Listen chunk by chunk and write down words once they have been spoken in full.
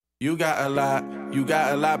You got a lot,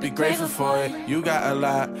 be grateful for it. You got a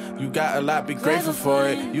lot, be grateful for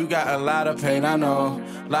it. You got a lot of pain, I know,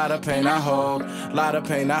 lot of pain I hold, lot of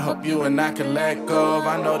pain I hope you and I can let go of.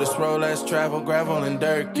 I know this road less travel, gravel and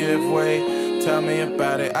dirt give way. Tell me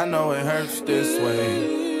about it, I know it hurts this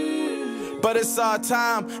way. But it's our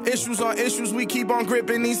time, issues on issues, we keep on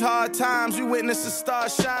gripping these hard times. You witness the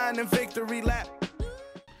stars shine and victory lap.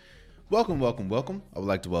 Welcome. I would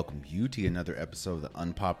like to welcome you to another episode of the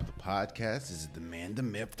Unpopular Podcast. This is the man, the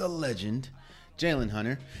myth, the legend, Jalen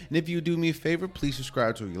Hunter. And if you do me a favor, please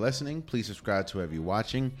subscribe to where you're listening. Please subscribe to wherever you're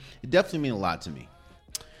watching. It definitely means a lot to me.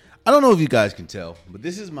 I don't know if you guys can tell, but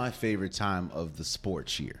this is my favorite time of the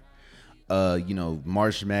sports year.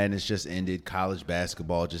 March Madness just ended, college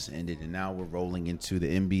basketball just ended, and now we're rolling into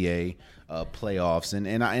the NBA playoffs.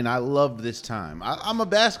 And I love this time. I'm a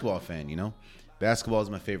basketball fan, you know. Basketball is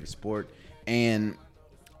my favorite sport, and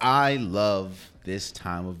I love this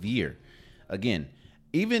time of year. Again,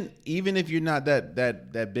 even if you're not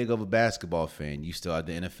that big of a basketball fan, you still have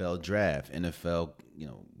the NFL draft, NFL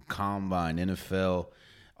combine, NFL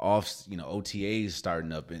OTAs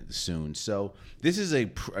starting up soon. So this is a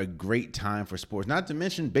great time for sports. Not to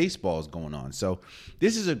mention baseball is going on. So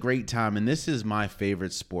this is a great time, and this is my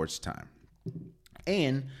favorite sports time.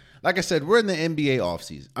 And like I said, we're in the NBA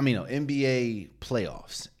offseason. NBA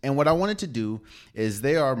playoffs. And what I wanted to do is as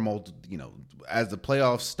the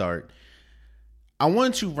playoffs start, I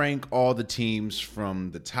wanted to rank all the teams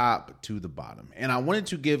from the top to the bottom. And I wanted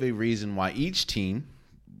to give a reason why each team,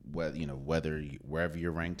 wherever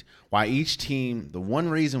you're ranked, why each team, the one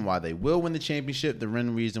reason why they will win the championship, the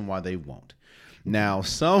one reason why they won't. Now,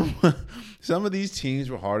 some of these teams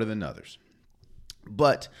were harder than others.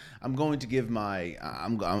 But I'm going to give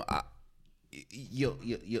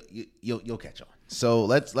you'll catch on. So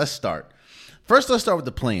let's start. First, let's start with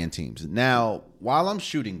the play-in teams. Now, while I'm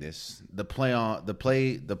shooting this, the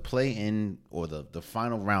play-in or the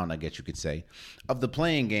final round, I guess you could say, of the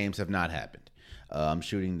play-in games have not happened. I'm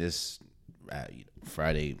shooting this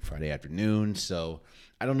Friday afternoon, so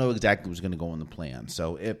I don't know exactly what's going to go in the play-in.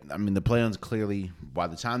 So the play-in's clearly, by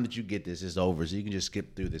the time that you get this, is over, so you can just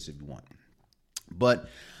skip through this if you want. But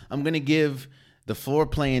I'm going to give the 4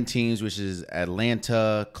 play-in teams, which is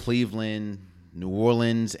Atlanta, Cleveland, New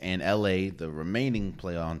Orleans, and LA, the remaining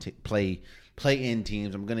play-in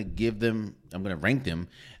teams. I'm going to rank them,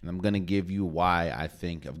 and I'm going to give you why I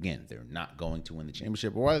think, again, they're not going to win the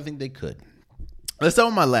championship, or why I think they could. Let's start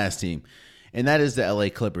with my last team, and that is the LA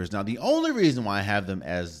Clippers. Now, the only reason why I have them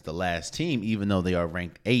as the last team, even though they are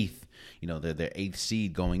ranked 8th, they're their 8th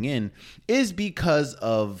seed going in, is because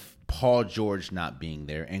of Paul George not being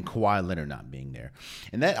there and Kawhi Leonard not being there.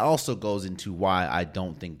 And that also goes into why I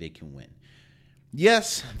don't think they can win.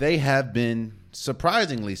 Yes, they have been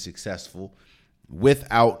surprisingly successful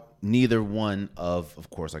without neither one of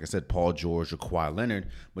course, like I said, Paul George or Kawhi Leonard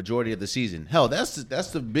majority of the season. Hell, that's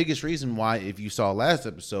the biggest reason why, if you saw last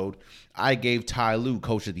episode, I gave Ty Lue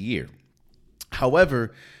Coach of the Year.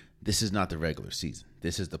 However, this is not the regular season.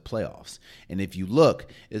 This is the playoffs. And if you look,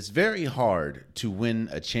 it's very hard to win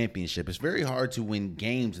a championship. It's very hard to win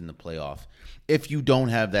games in the playoff if you don't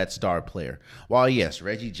have that star player. While, yes,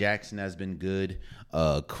 Reggie Jackson has been good.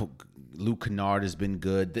 Luke Kennard has been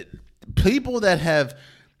good. People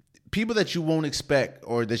that you won't expect,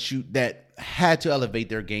 or that had to elevate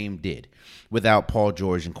their game, did without Paul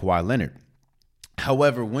George and Kawhi Leonard.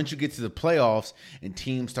 However, once you get to the playoffs and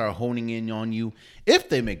teams start honing in on you, if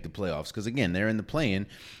they make the playoffs, because again, they're in the play-in,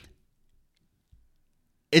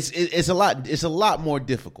 it's a lot more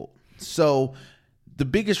difficult. So the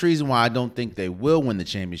biggest reason why I don't think they will win the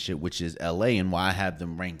championship, which is LA, and why I have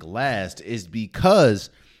them ranked last, is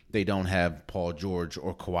because they don't have Paul George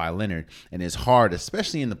or Kawhi Leonard, and it's hard,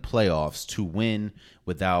 especially in the playoffs, to win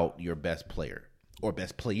without your best player or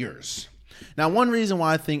best players. Now, one reason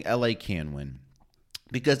why I think LA can win,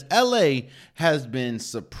 because LA has been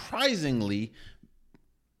surprisingly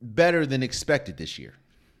better than expected this year.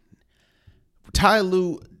 Ty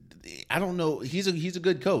Lue, I don't know, he's a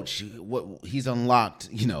good coach. What he's unlocked,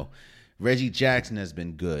 Reggie Jackson has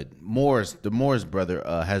been good. The Morris brother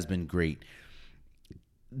has been great.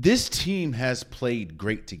 This team has played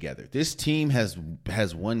great together. This team has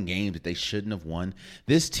won games that they shouldn't have won.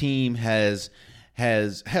 This team has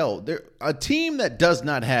a team that does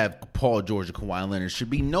not have Paul George or Kawhi Leonard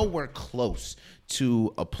should be nowhere close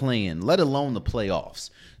to a play-in, let alone the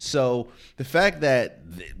playoffs. So the fact that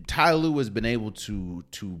Ty Lue has been able to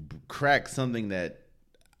crack something that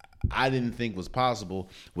I didn't think was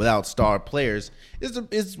possible without star players is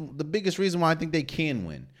the biggest reason why I think they can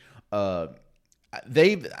win. I've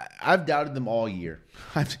doubted them all year.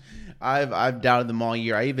 I've doubted them all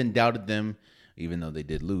year. I even doubted them, even though they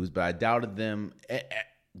did lose, but I doubted them at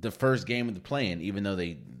the first game of the play-in, even though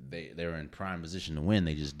they were in prime position to win.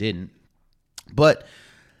 They just didn't. But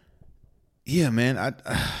yeah, man,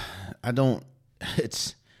 I don't.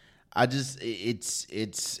 It's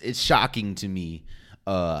shocking to me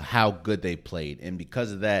how good they played, and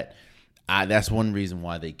because of that, that's one reason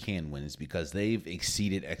why they can win, is because they've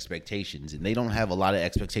exceeded expectations, and they don't have a lot of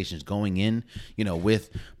expectations going in.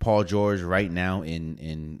 With Paul George right now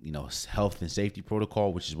in health and safety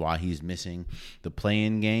protocol, which is why he's missing the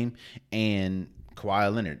play-in game, and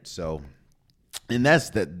Kawhi Leonard. So, and that's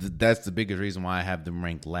the biggest reason why I have them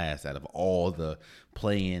ranked last out of all the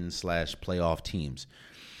play-in / playoff teams.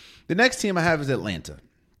 The next team I have is Atlanta.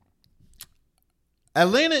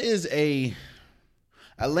 Atlanta,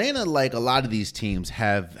 like a lot of these teams,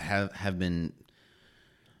 have been,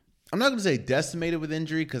 I'm not going to say decimated with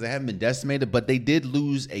injury, because they haven't been decimated, but they did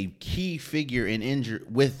lose a key figure in injury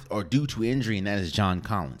due to injury, and that is John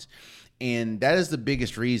Collins. And that is the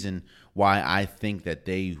biggest reason why I think that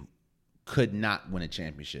they could not win a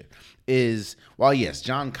championship. While yes,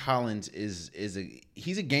 John Collins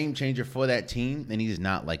he's a game changer for that team, and he's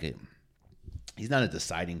not a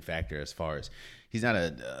deciding factor as far as, he's not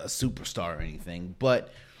a superstar or anything,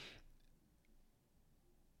 but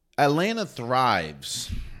Atlanta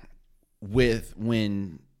thrives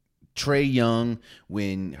when Trae Young,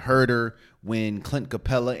 when Huerter, when Clint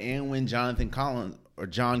Capella, and when John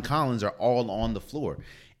Collins are all on the floor.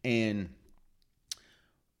 And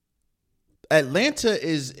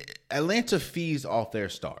Atlanta feeds off their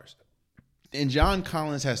stars. And John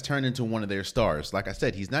Collins has turned into one of their stars. Like I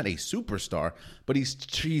said, he's not a superstar, but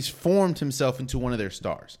he's formed himself into one of their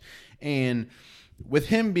stars. And with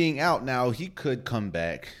him being out now, he could come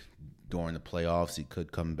back during the playoffs. He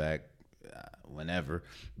could come back whenever.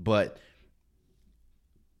 But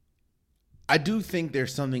I do think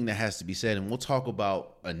there's something that has to be said, and we'll talk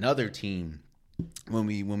about another team when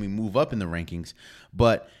we move up in the rankings.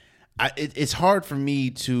 But it's hard for me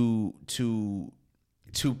to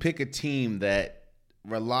pick a team that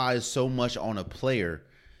relies so much on a player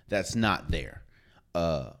that's not there.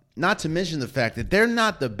 Not to mention the fact that they're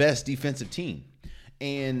not the best defensive team.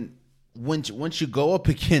 And once you go up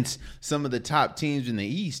against some of the top teams in the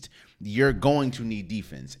East, you're going to need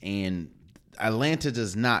defense. And Atlanta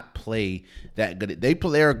does not play that good.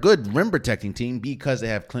 They're a good rim protecting team because they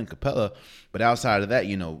have Clint Capella. But outside of that,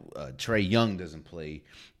 Trae Young doesn't play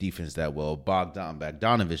defense that well.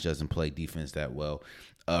 Bogdanovich doesn't play defense that well.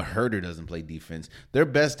 Huerter doesn't play defense. Their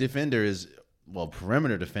best defender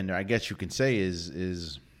perimeter defender, I guess you can say,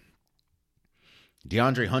 is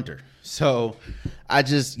DeAndre Hunter. So I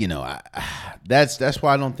just, that's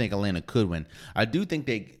why I don't think Atlanta could win. I do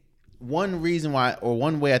think one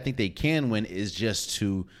way I think they can win is just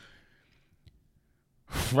to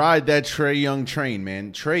ride that Trae Young train,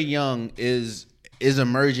 man. Trae Young is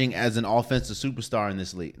emerging as an offensive superstar in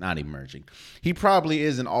this league. Not emerging. He probably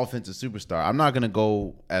is an offensive superstar. I'm not going to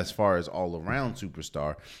go as far as all-around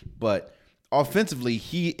superstar, but offensively,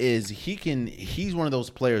 he's one of those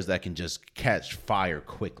players that can just catch fire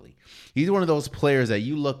quickly. He's one of those players that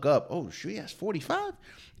you look up, oh, shoot, he has 45?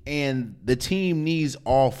 And the team needs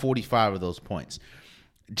all 45 of those points.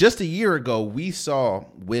 Just a year ago, we saw,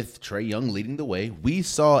 with Trae Young leading the way, we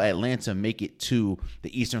saw Atlanta make it to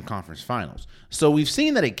the Eastern Conference Finals. So we've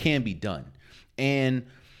seen that it can be done. And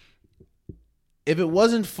if it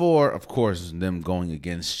wasn't for, of course, them going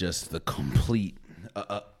against just the complete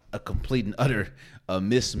and utter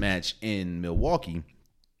mismatch in Milwaukee,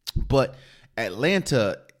 but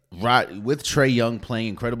Atlanta, right, with Trae Young playing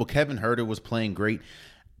incredible, Kevin Huerter was playing great.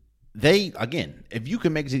 If you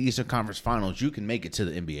can make it to the Eastern Conference Finals, you can make it to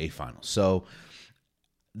the NBA Finals. So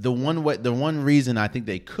the one reason I think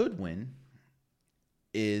they could win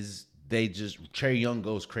is Trae Young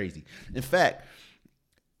goes crazy. In fact,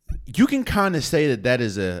 you can kind of say that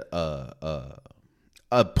is a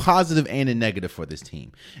positive and a negative for this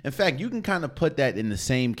team. In fact, you can kind of put that in the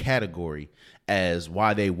same category as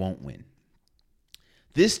why they won't win.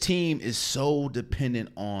 This team is so dependent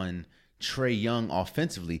on Trae Young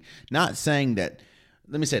offensively. Not saying that,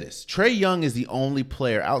 let me say this. Trae Young is the only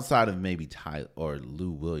player outside of maybe Ty or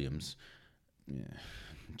Lou Williams. Yeah.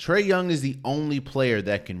 Trae Young is the only player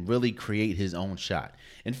that can really create his own shot.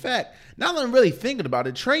 In fact, now that I'm really thinking about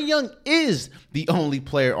it, Trae Young is the only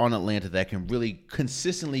player on Atlanta that can really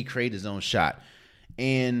consistently create his own shot.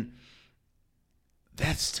 And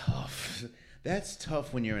that's tough. That's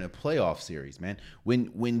tough when you're in a playoff series, man.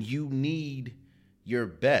 When you need your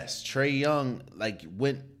best. Trae Young,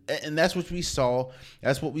 And that's what we saw.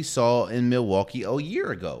 That's what we saw in Milwaukee a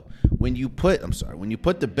year ago. When you put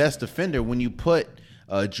the best defender, when you put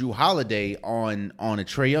Drew Holiday on a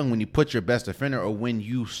Trae Young, when you put your best defender, or when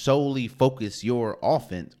you solely focus your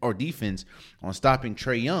offense or defense on stopping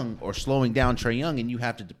Trae Young or slowing down Trae Young, and you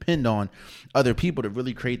have to depend on other people to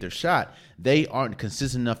really create their shot, they aren't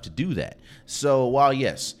consistent enough to do that. So while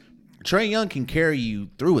yes, Trae Young can carry you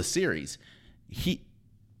through a series,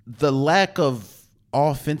 the lack of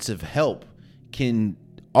offensive help can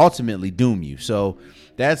ultimately doom you. So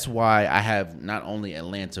that's why I have not only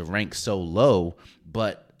Atlanta ranked so low,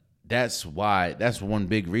 but that's one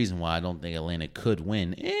big reason why I don't think Atlanta could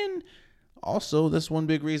win. And also that's one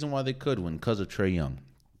big reason why they could win, because of Trae Young.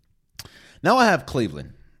 Now I have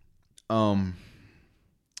Cleveland.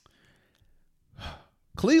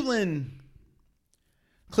 Cleveland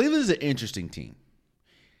is an interesting team.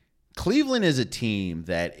 Cleveland is a team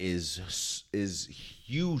that is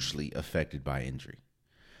hugely affected by injury.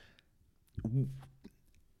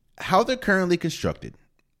 How they're currently constructed,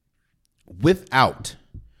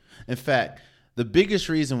 in fact, the biggest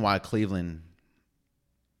reason why Cleveland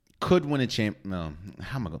could win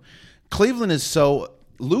Cleveland is so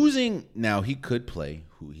losing. Now he could play.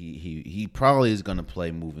 He probably is going to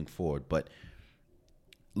play moving forward, but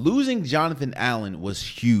losing Jonathan Allen was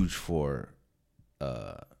huge for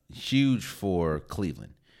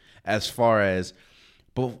Cleveland.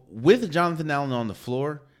 But with Jonathan Allen on the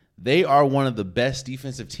floor, they are one of the best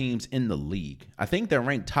defensive teams in the league. I think they're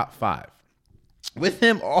ranked top 5. With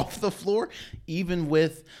him off the floor, even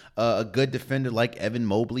with a good defender like Evan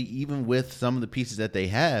Mobley, even with some of the pieces that they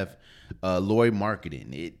have, Lauri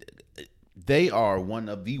Markkanen, they are one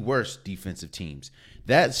of the worst defensive teams.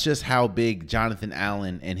 That's just how big Jonathan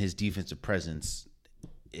Allen and his defensive presence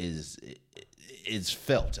is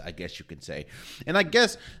felt, I guess you could say. And I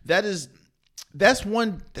guess that's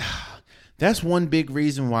one big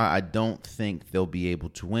reason why I don't think they'll be able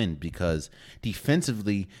to win, because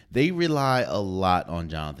defensively they rely a lot on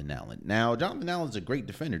Jonathan Allen. Now, Jonathan Allen's a great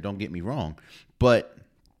defender, don't get me wrong, but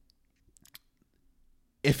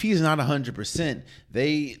if he's not 100%,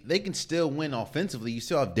 they can still win offensively. You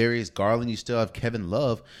still have Darius Garland, you still have Kevin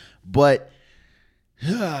Love, but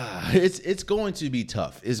it's going to be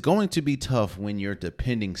tough. It's going to be tough when you're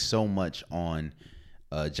depending so much on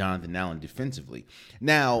Jonathan Allen defensively.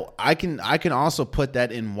 Now, I can also put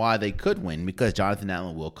that in why they could win, because Jonathan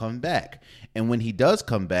Allen will come back. And when he does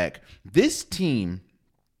come back, this team,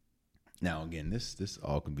 now again, this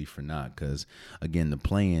all can be for naught, because again, the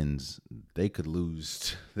play-ins, they could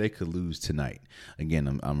lose tonight.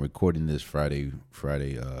 Again, I'm recording this Friday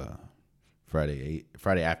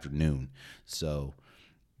afternoon. So,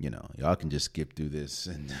 y'all can just skip through this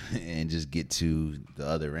and just get to the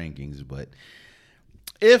other rankings. But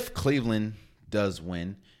if Cleveland does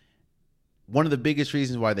win, one of the biggest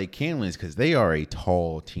reasons why they can win is because they are a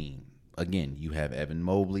tall team. Again, you have Evan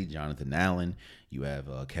Mobley, Jonathan Allen, you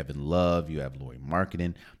have Kevin Love, you have Lauri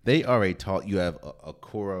Markkanen. They are a tall. You have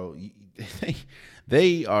Okoro.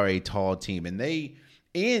 They are a tall team,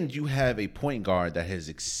 and you have a point guard that has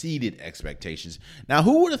exceeded expectations. Now,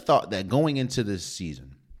 who would have thought that going into this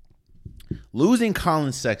season, losing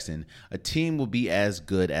Colin Sexton, a team will be as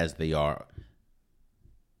good as they are,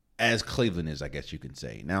 as Cleveland is, I guess you can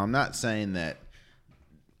say. Now, I'm not saying that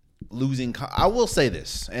I will say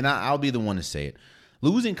this, and I'll be the one to say it.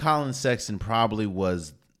 Losing Colin Sexton probably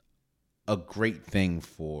was a great thing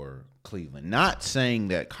for Cleveland. Not saying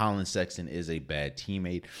that Colin Sexton is a bad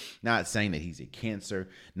teammate, not saying that he's a cancer,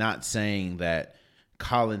 not saying that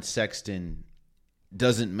Colin Sexton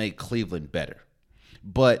doesn't make Cleveland better.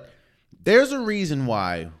 But there's a reason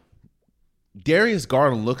why Darius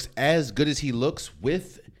Garland looks as good as he looks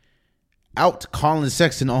without Colin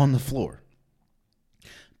Sexton on the floor.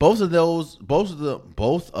 Both of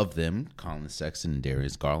them, Colin Sexton and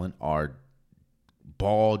Darius Garland, are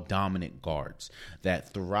ball dominant guards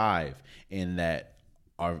that thrive in their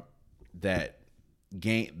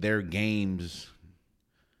games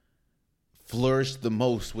flourish the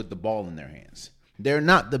most with the ball in their hands. They're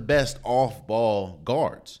not the best off-ball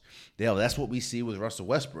guards. That's what we see with Russell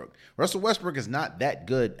Westbrook. Russell Westbrook is not that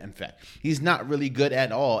good. In fact, he's not really good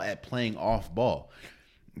at all at playing off-ball.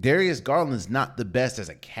 Darius Garland is not the best as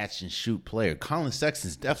a catch-and-shoot player. Colin Sexton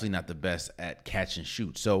is definitely not the best at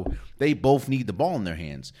catch-and-shoot. So they both need the ball in their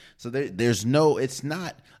hands. So it's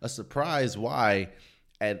not a surprise why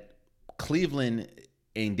at Cleveland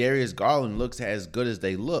and Darius Garland looks as good as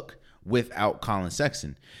they look without Colin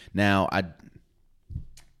Sexton. Now,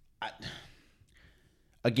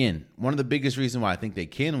 again, one of the biggest reasons why I think they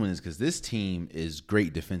can win is because this team is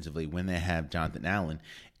great defensively when they have Jonathan Allen.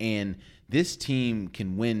 And this team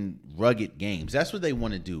can win rugged games. That's what they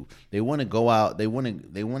want to do. They want to go out. They want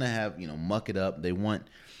to have, muck it up. They want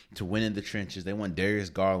to win in the trenches. They want Darius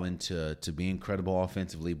Garland to be incredible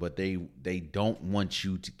offensively, but they don't want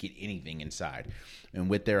you to get anything inside. And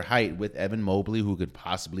with their height, with Evan Mobley, who could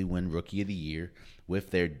possibly win Rookie of the Year,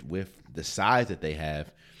 with the size that they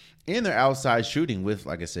have, and their outside shooting with,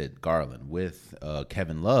 like I said, Garland, with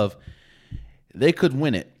Kevin Love, they could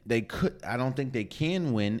win it. They could. I don't think they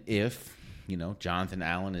can win if Jonathan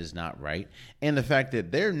Allen is not right, and the fact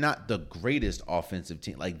that they're not the greatest offensive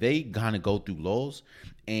team. Like, they kind of go through lulls,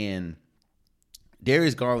 and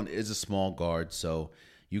Darius Garland is a small guard, so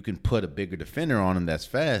you can put a bigger defender on him that's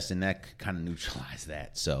fast, and that could kind of neutralize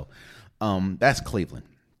that. So that's Cleveland.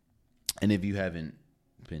 And if you haven't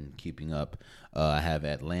been keeping up, I have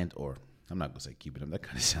Atlanta, or I'm not gonna say keeping up. That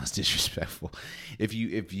kind of sounds disrespectful. If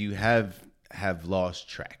you have lost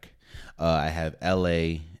track, I have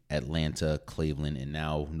L.A., Atlanta, Cleveland, and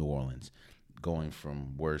now New Orleans, going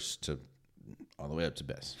from worst to all the way up to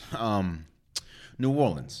best. New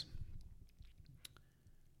Orleans.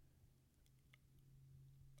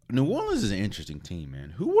 New Orleans is an interesting team, man.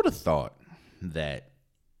 Who would have thought that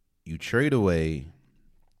you trade away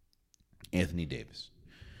Anthony Davis?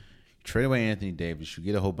 Trade away Anthony Davis, you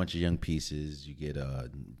get a whole bunch of young pieces. You get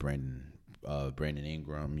Brandon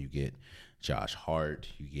Ingram, you get Josh Hart,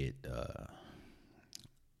 you get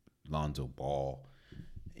Lonzo Ball.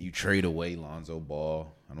 You trade away Lonzo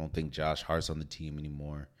Ball. I don't think Josh Hart's on the team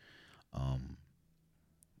anymore.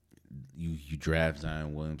 You draft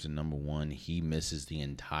Zion Williamson number 1. He misses the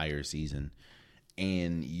entire season.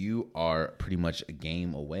 And you are pretty much a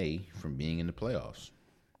game away from being in the playoffs.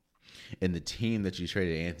 And the team that you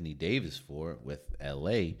traded Anthony Davis for with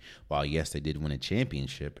LA, while yes, they did win a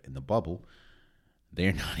championship in the bubble,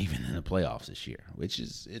 they're not even in the playoffs this year, which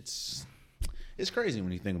is it's crazy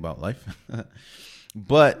when you think about life.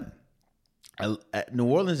 But New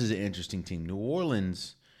Orleans is an interesting team. New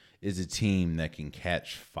Orleans is a team that can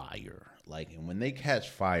catch fire. And when they catch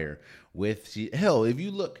fire with if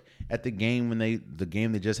you look at the game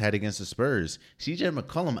they just had against the Spurs, CJ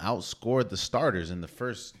McCollum outscored the starters in the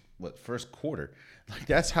first quarter.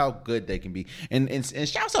 That's how good they can be. And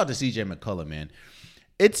shouts out to CJ McCollum, man.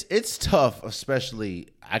 It's tough, especially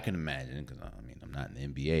I can imagine, because I'm not in the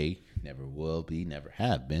NBA, never will be, never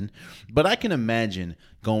have been, but I can imagine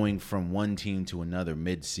going from one team to another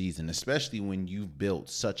mid-season, especially when you've built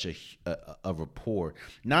such a rapport,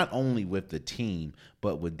 not only with the team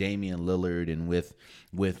but with Damian Lillard and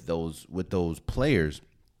with those players,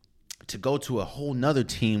 to go to a whole nother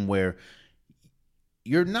team where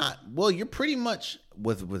you're pretty much,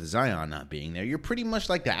 with Zion not being there, you're pretty much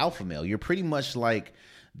like the alpha male. You're pretty much like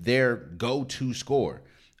their go-to scorer.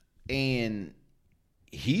 And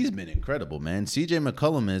he's been incredible, man. CJ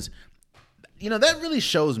McCollum is, that really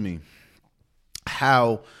shows me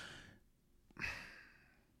how,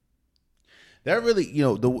 that really,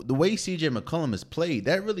 the way CJ McCollum has played,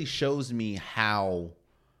 that really shows me how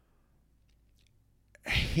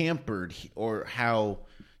hampered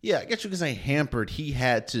I guess you could say hampered he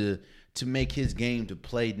had to make his game to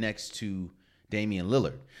play next to Damian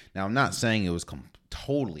Lillard. Now, I'm not saying it was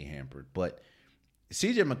totally hampered, but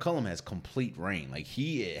CJ McCollum has complete reign.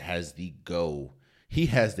 He has the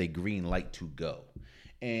green light to go.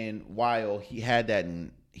 And while he had that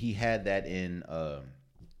in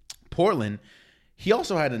Portland, he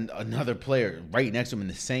also had another player right next to him in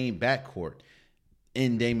the same backcourt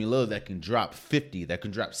in Damian Lillard that can drop 50, that can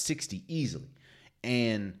drop 60 easily.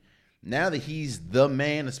 And now that he's the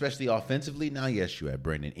man, especially offensively, now, yes, you have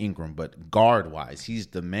Brandon Ingram, but guard-wise, he's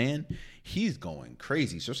the man. He's going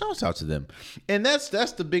crazy. So shout out to them. And that's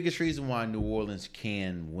the biggest reason why New Orleans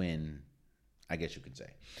can win, I guess you could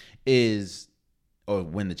say, or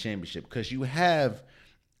win the championship, because you have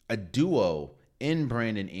a duo in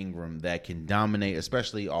Brandon Ingram that can dominate,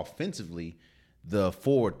 especially offensively, the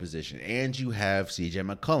forward position. And you have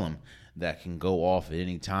CJ McCollum that can go off at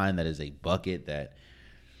any time. That is a bucket.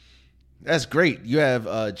 That's great. You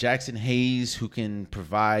have Jackson Hayes, who can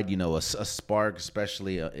provide, a spark,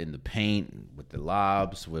 especially in the paint, with the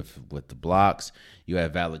lobs, with the blocks. You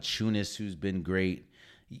have Valanciunas, who's been great.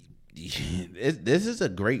 This is a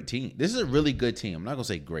great team. This is a really good team. I'm not gonna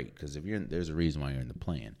say great, because there's a reason why you're in the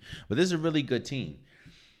plan, but this is a really good team.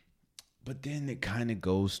 But then it kind of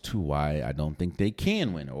goes to why I don't think they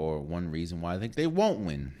can win, or one reason why I think they won't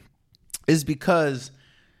win, is because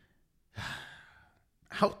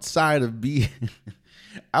outside of CJ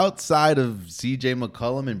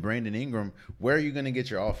McCollum and Brandon Ingram, where are you going to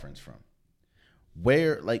get your offense from?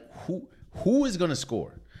 who is going to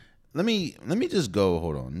score? Let me just go.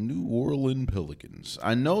 Hold on. New Orleans Pelicans.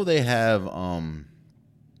 I know they have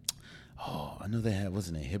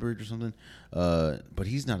wasn't it Hibbert or something? But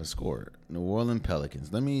he's not a scorer. New Orleans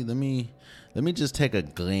Pelicans. Let me just take a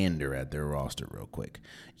gander at their roster real quick.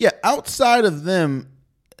 Yeah, outside of them,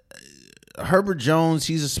 Herbert Jones,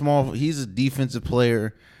 he's a defensive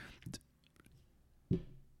player.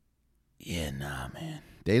 Yeah, nah, man.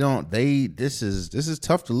 This is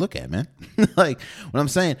tough to look at, man. Like what I'm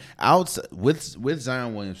saying, outside with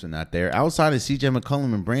Zion Williamson not there, outside of CJ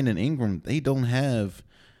McCollum and Brandon Ingram, they don't have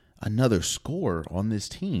another scorer on this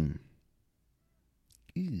team.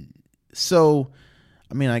 So,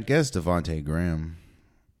 I mean, I guess Devontae Graham.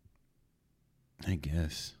 I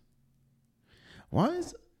guess. Why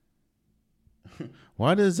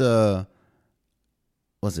does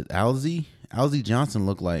was it Alzy Johnson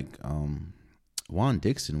look like Juan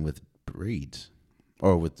Dixon with braids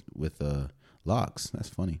or with locks? That's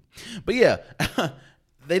funny. But yeah,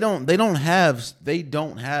 they don't have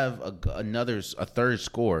a third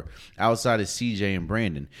scorer outside of CJ and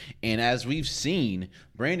Brandon. And as we've seen,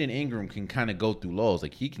 Brandon Ingram can kind of go through lulls.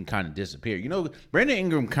 Like he can kind of disappear. You know, Brandon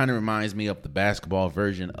Ingram kind of reminds me of the basketball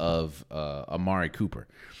version of Amari Cooper.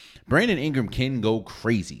 Brandon Ingram can go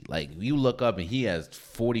crazy. Like, you look up and he has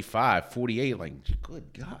 45, 48. Like,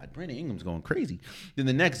 good God, Brandon Ingram's going crazy. Then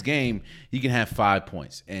the next game, he can have 5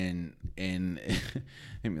 points. And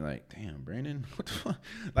be like, damn, Brandon, what the fuck?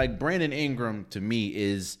 Like, Brandon Ingram, to me,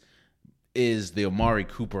 is the Amari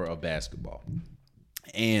Cooper of basketball.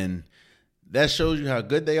 And that shows you how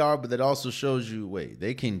good they are, but that also shows you, wait,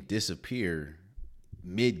 they can disappear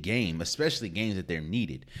mid-game, especially games that they're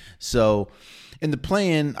needed. So in the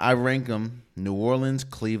play-in, I rank them New Orleans,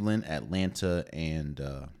 Cleveland, Atlanta, and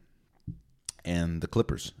the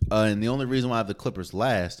Clippers. And the only reason why I have the Clippers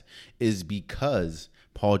last is because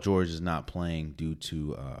Paul George is not playing due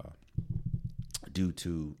to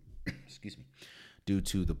the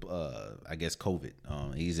I guess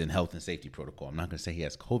COVID. He's in health and safety protocol. I'm not going to say he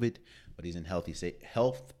has COVID, but he's in health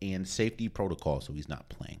and safety protocol, so he's not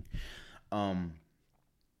playing.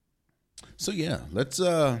 So yeah, let's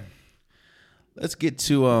get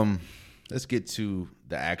to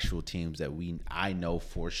the actual teams that I know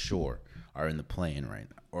for sure are in the play-in right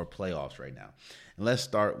now or playoffs right now. And let's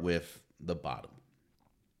start with the bottom.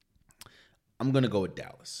 I'm going to go with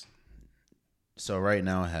Dallas. So right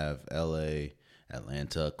now I have LA,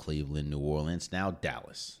 Atlanta, Cleveland, New Orleans, now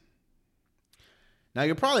Dallas. Now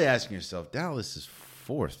you're probably asking yourself, Dallas is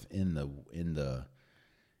fourth in the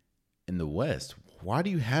West. Why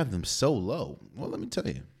do you have them so low? Well, let me tell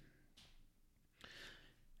you.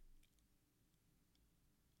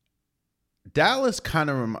 Dallas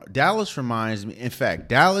reminds me. In fact,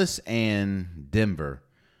 Dallas and Denver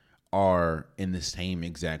are in the same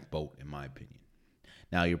exact boat, in my opinion.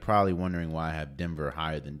 Now, you're probably wondering why I have Denver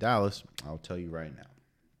higher than Dallas. I'll tell you right now.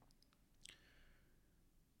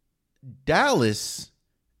 Dallas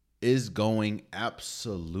is going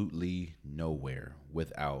absolutely nowhere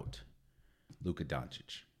without Luka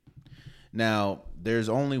Doncic. Now, there's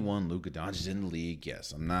only one Luka Doncic in the league.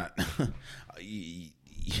 Yes, I'm not.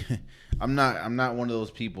 I'm not one of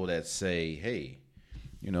those people that say, "Hey,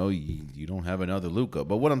 you don't have another Luka."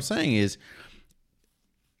 But what I'm saying is,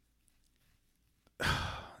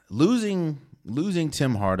 losing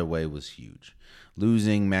Tim Hardaway was huge.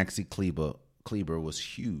 Losing Maxi Kleber was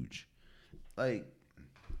huge. Like,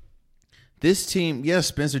 this team, yes,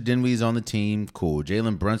 Spencer Dinwiddie's on the team, cool.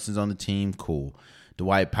 Jalen Brunson's on the team, cool.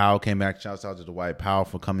 Dwight Powell came back. Shouts out to Dwight Powell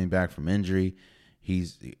for coming back from injury.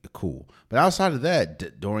 He's cool. But outside of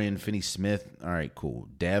that, Dorian Finney-Smith, all right, cool.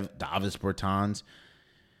 Davis Bertans.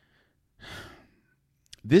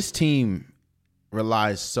 This team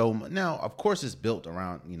relies so much. Now, of course, it's built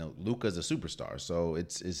around, Luka's a superstar, so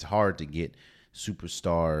it's hard to get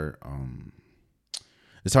superstar.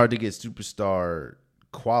 It's hard to get superstar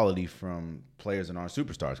quality from players that aren't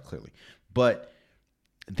superstars, clearly. But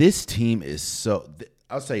this team is so.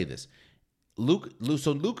 I'll say this.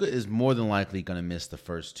 Luka is more than likely going to miss the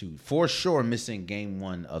first two. For sure, missing game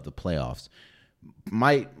one of the playoffs.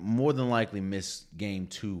 Might more than likely miss game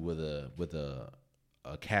two with a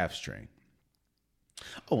calf strain.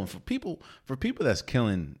 Oh, and for people that's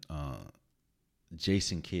killing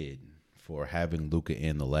Jason Kidd for having Luka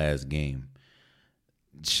in the last game,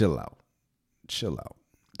 chill out.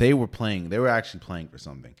 They were actually playing for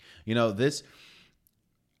something.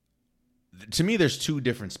 To me, there's two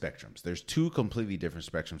different spectrums. There's two completely different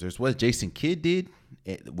spectrums. There's what Jason Kidd did,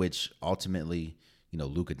 which ultimately,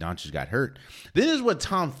 Luka Doncic got hurt. Then there's what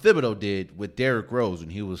Tom Thibodeau did with Derrick Rose when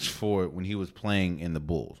he was playing in the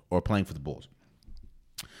Bulls or playing for the Bulls.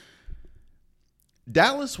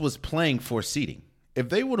 Dallas was playing for seeding. If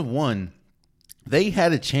they would have won, they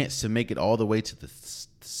had a chance to make it all the way to the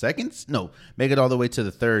make it all the way to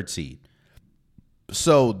the third seed.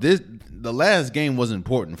 So the last game was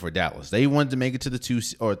important for Dallas. They wanted to make it to the 2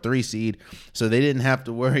 or 3 seed, so they didn't have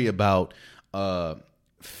to worry about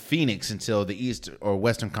Phoenix until the East or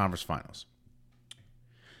Western Conference Finals.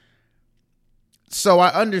 So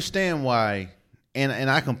I understand why, and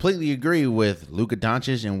I completely agree with Luka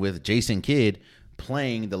Doncic and with Jason Kidd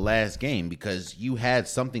playing the last game because you had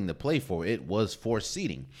something to play for. It was for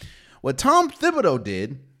seeding. What Tom Thibodeau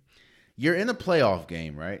did, you're in a playoff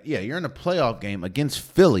game, right? Yeah, you're in a playoff game against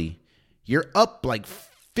Philly. You're up like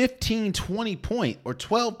 15, 20 points or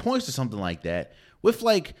 12 points or something like that with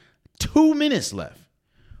like 2 minutes left.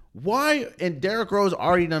 Why? And Derrick Rose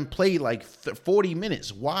already done played like 40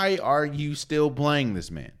 minutes. Why are you still playing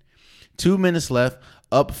this man? 2 minutes left,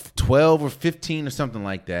 up 12 or 15 or something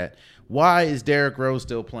like that. Why is Derrick Rose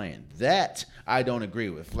still playing? That I don't agree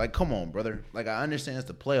with. Like, come on, brother. Like, I understand it's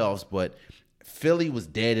the playoffs, but Philly was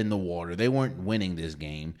dead in the water. They weren't winning this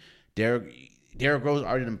game. Derrick Rose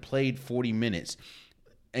already done played 40 minutes.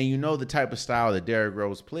 And you know the type of style that Derrick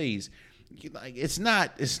Rose plays. Like, it's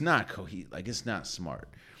not cohesive. Like, it's not smart.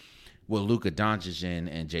 What Luka Doncic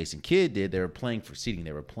and Jason Kidd did, they were playing for seeding.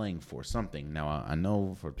 They were playing for something. Now, I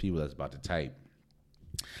know for people that's about to type,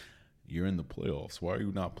 you're in the playoffs. Why are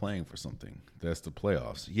you not playing for something? That's the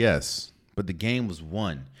playoffs. Yes, but the game was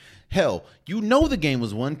won. Hell, you know the game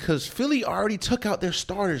was won because Philly already took out their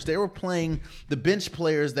starters. They were playing the bench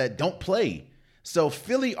players that don't play. So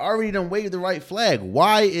Philly already done waved the right flag.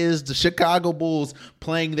 Why is the Chicago Bulls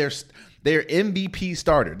playing their MVP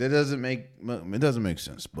starter? That doesn't make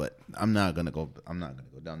sense. But I'm not gonna go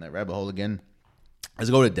down that rabbit hole again. Let's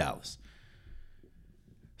go to Dallas.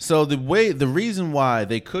 So the reason why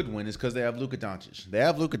they could win is because they have Luka Doncic. They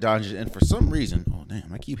have Luka Doncic, and for some reason, oh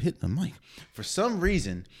damn, I keep hitting the mic. For some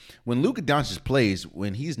reason, when Luka Doncic plays,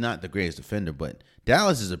 when he's not the greatest defender, but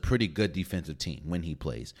Dallas is a pretty good defensive team when he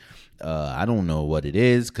plays. I don't know what it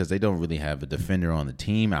is because they don't really have a defender on the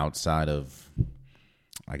team outside of,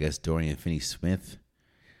 I guess, Dorian Finney-Smith.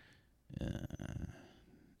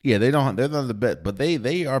 Yeah, they're not the best, but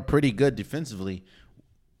they are pretty good defensively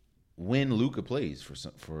when Luka plays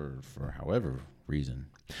for however reason.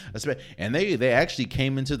 And they actually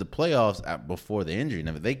came into the playoffs before the injury.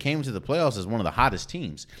 Now, they came to the playoffs as one of the hottest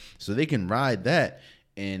teams, so they can ride that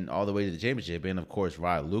and all the way to the championship, and of course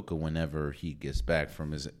ride Luka whenever he gets back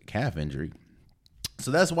from his calf injury. So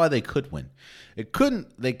that's why they could win.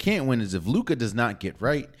 They can't win is if Luka does not get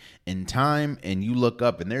right in time and you look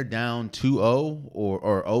up and they're down 2-0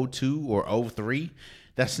 or 0-2 or 0-3.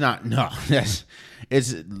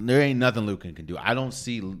 There ain't nothing Luka can do. I don't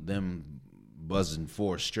see them buzzing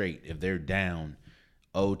 4 straight if they're down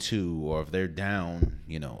 0-2 or if they're down,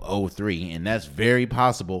 0-3, and that's very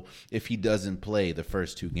possible if he doesn't play the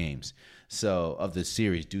first 2 games of the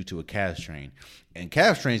series due to a calf strain. And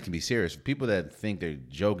calf strains can be serious. For people that think they're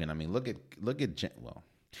joking, I mean, look at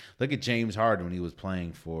James Harden when he was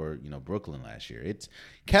playing for Brooklyn last year.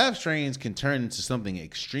 Calf strains can turn into something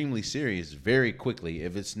extremely serious very quickly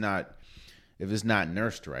if it's not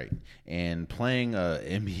nursed right. And playing a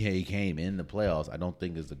NBA game in the playoffs, I don't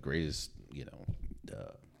think is the greatest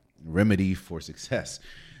remedy for success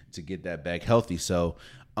to get that back healthy. So,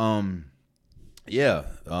 they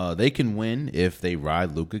can win if they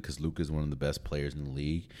ride Luka because Luka is one of the best players in the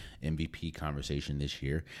league, MVP conversation this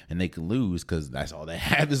year, and they can lose because that's all they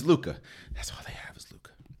have is Luka.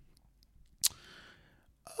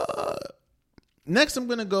 Next, I'm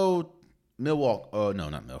gonna go Milwaukee. No,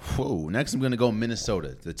 not Milwaukee. Whoa. Next, I'm gonna go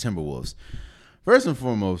Minnesota, the Timberwolves. First and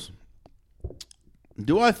foremost,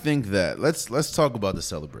 do I think that let's talk about the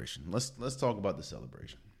celebration. Let's talk about the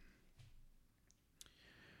celebration.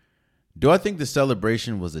 Do I think the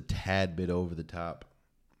celebration was a tad bit over the top?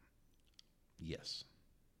 Yes,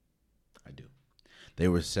 I do. They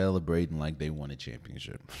were celebrating like they won a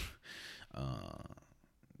championship.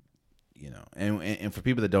 And for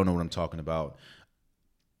people that don't know what I'm talking about,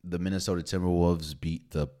 the Minnesota Timberwolves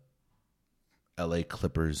beat the LA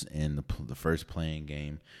Clippers in the first playing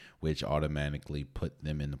game, which automatically put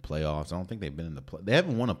them in the playoffs. I don't think they've been in they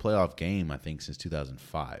haven't won a playoff game, I think, since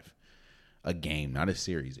 2005. A game, not a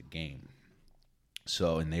series, a game.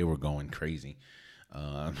 So, and they were going crazy.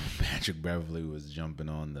 Patrick Beverley was jumping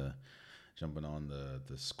on the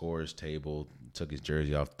scores table, took his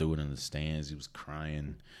jersey off, threw it in the stands. He was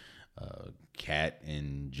crying. Cat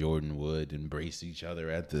and Jordan Wood embraced each other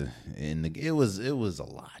it was a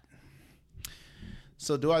lot.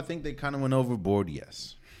 So do I think they kind of went overboard?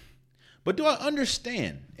 Yes. But do I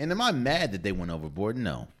understand? And am I mad that they went overboard?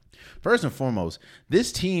 No. First and foremost,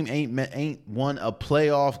 this team ain't won a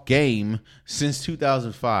playoff game since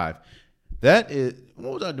 2005. That is,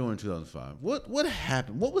 what was I doing in 2005? What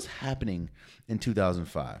happened? What was happening in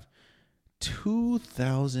 2005?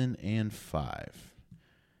 2005.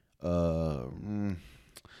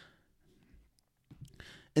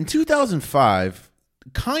 In 2005,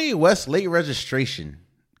 Kanye West's Late Registration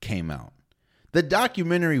came out. The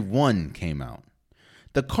documentary 1 came out.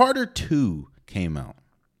 The Carter 2 came out.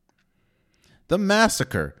 The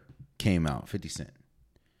Massacre came out, 50 Cent.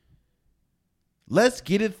 Let's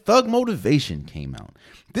Get It, Thug Motivation came out.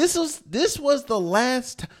 This was the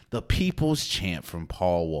last, The People's Champ from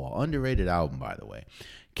Paul Wall, underrated album, by the way,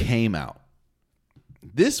 came out.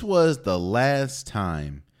 This was the last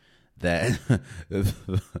time that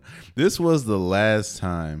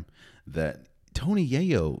Tony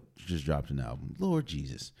Yayo just dropped an album. Lord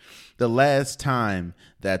Jesus. The last time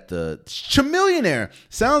that the Chamillionaire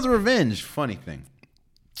Sounds of Revenge, funny thing.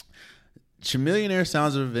 Chamillionaire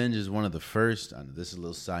Sounds of Revenge is one of the first, this is a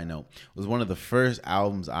little side note, was one of the first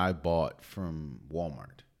albums I bought from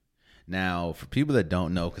Walmart. Now, for people that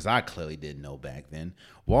don't know, because I clearly didn't know back then,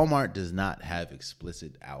 Walmart does not have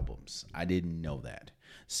explicit albums. I didn't know that.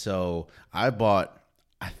 So I bought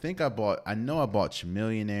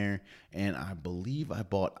Chamillionaire, and I believe I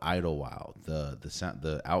bought Idlewild, the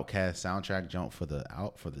Outkast soundtrack jump for the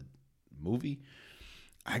movie.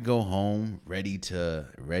 I go home ready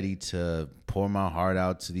to pour my heart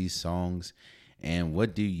out to these songs, and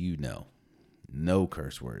what do you know? No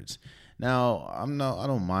curse words. Now, I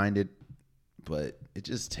don't mind it, but it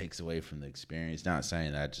just takes away from the experience. Not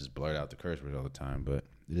saying that I just blurt out the curse words all the time, but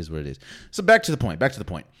it is what it is. So back to the point.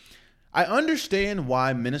 I understand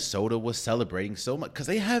why Minnesota was celebrating so much, because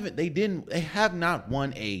they have not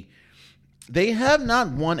won a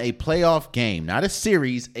playoff game, not a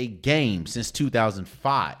series, a game since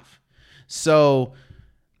 2005. So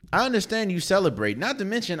I understand you celebrate. Not to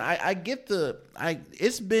mention,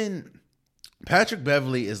 it's been, Patrick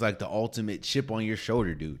Beverley is like the ultimate chip on your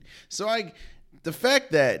shoulder dude. So the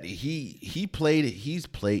fact that he played his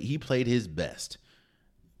best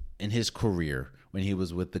in his career when he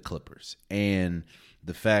was with the Clippers, and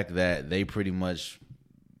the fact that they pretty much,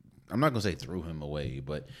 I'm not gonna say threw him away,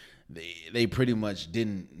 but they pretty much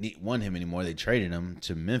didn't want him anymore. They traded him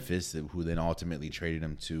to Memphis, who then ultimately traded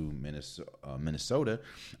him to Minnesota.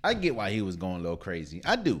 I get why he was going a little crazy.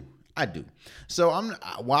 I do. So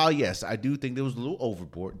while yes, I do think there was a little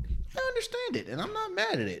overboard, I understand it, and I'm not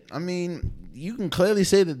mad at it. I mean, you can clearly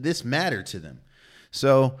say that this mattered to them.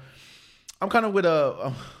 So I'm kind of with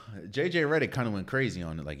JJ Redick kind of went crazy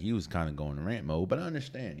on it, like he was kind of going rant mode. But I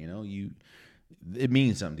understand, it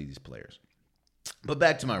means something to these players. But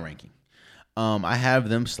back to my ranking. I have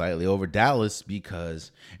them slightly over Dallas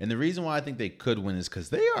and the reason why I think they could win is because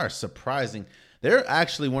they are surprising. They're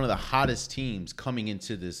actually one of the hottest teams coming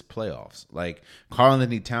into this playoffs. Like,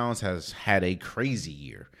 Karl-Anthony Towns has had a crazy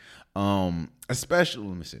year. Especially,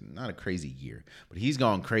 let me say, not a crazy year, but he's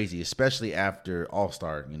gone crazy, especially after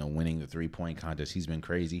All-Star, winning the 3-point contest. He's been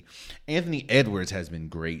crazy. Anthony Edwards has been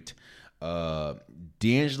great.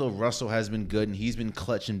 D'Angelo Russell has been good, and he's been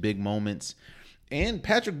clutch in big moments. And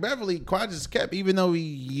Patrick Beverley, quite as kept, even though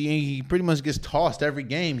he pretty much gets tossed every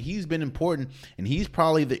game, he's been important, and he's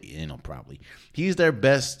probably he's their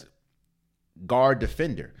best guard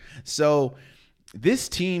defender. So this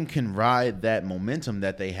team can ride that momentum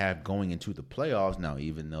that they have going into the playoffs. Now,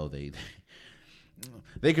 even though they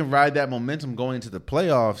can ride that momentum going into the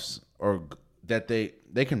playoffs, or that they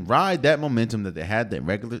can ride that momentum that they had the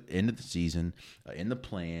regular end of the season in the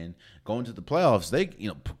plan going to the playoffs.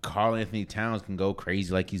 Karl-Anthony Towns can go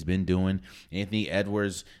crazy like he's been doing. Anthony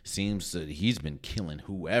Edwards he's been killing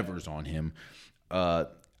whoever's on him. I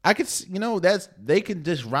could, they can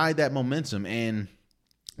just ride that momentum, and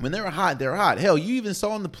when they're hot, they're hot. Hell, you even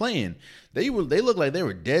saw in the play-in, they looked like they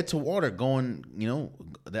were dead to water going,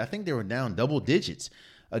 I think they were down double digits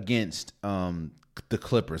against the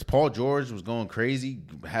Clippers. Paul George was going crazy,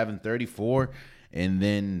 having 34, and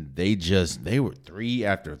then they were 3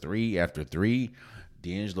 after 3 after 3.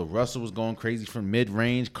 D'Angelo Russell was going crazy from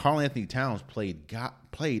mid-range. Karl-Anthony Towns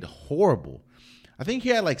played horrible. I think he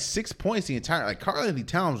had like 6 points the entire, like, Karl-Anthony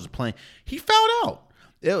Towns was playing, he fouled out.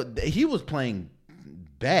 He was playing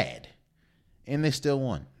bad, and they still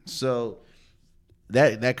won. So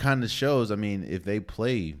that kind of shows, I mean, if they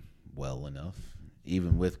play well enough,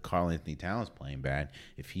 even with Karl-Anthony Towns playing bad,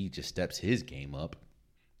 if he just steps his game up,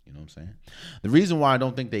 you know what I'm saying? The reason why I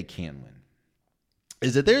don't think they can win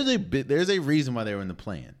is that there's a reason why they were in the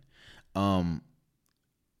play-in.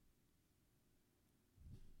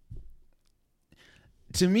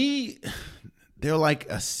 To me, they're like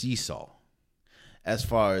a seesaw. As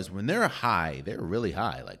far as when they're high, they're really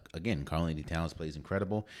high. Like, again, Karl-Anthony Towns plays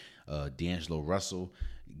incredible. D'Angelo Russell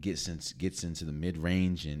gets into the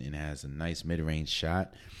mid-range and has a nice mid-range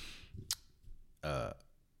shot.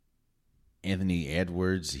 Anthony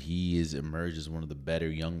Edwards, he is emerged as one of the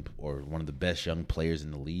best young players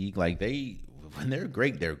in the league. Like, when they're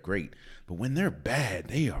great, they're great. But when they're bad,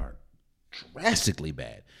 they are drastically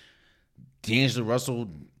bad. D'Angelo Russell,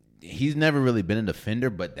 he's never really been a defender,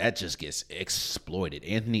 but that just gets exploited.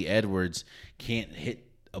 Anthony Edwards can't hit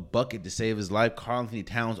a bucket to save his life. Karl-Anthony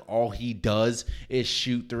Towns, all he does is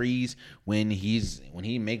shoot threes. When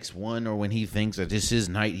he makes one or when he thinks that this is his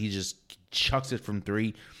night, he just chucks it from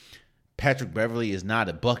three. Patrick Beverley is not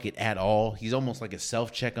a bucket at all. He's almost like a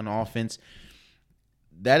self-check on offense.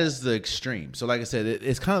 That is the extreme. So, like I said,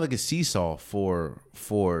 it's kind of like a seesaw for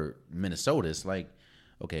Minnesota. It's like,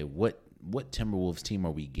 okay, what Timberwolves team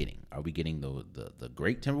are we getting? Are we getting the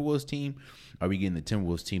great Timberwolves team? Are we getting the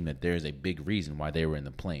Timberwolves team that there's a big reason why they were in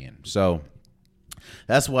the play-in? So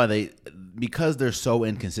that's why because they're so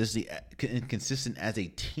inconsistent as a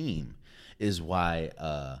team is why,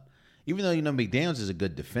 even though, McDaniels is a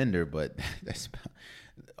good defender, but that's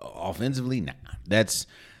offensively, nah. That's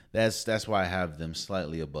why I have them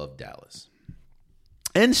slightly above Dallas.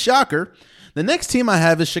 And shocker, the next team I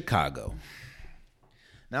have is Chicago.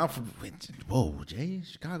 Now, Jay,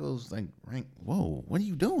 Chicago's like ranked. Whoa, what are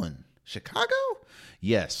you doing? Chicago?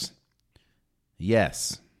 Yes.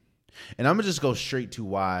 And I'm going to just go straight to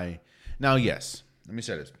why. Now, yes, let me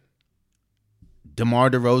say this. DeMar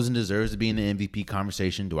DeRozan deserves to be in the MVP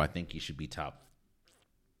conversation. Do I think he should be top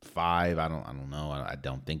 5? I don't know. I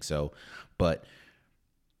don't think so. But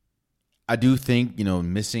I do think,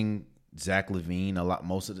 missing Zach LaVine a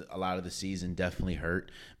lot of the season definitely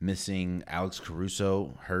hurt. Missing Alex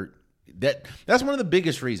Caruso hurt. That's one of the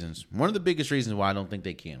biggest reasons. One of the biggest reasons why I don't think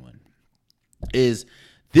they can win is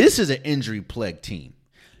this is an injury-plagued team.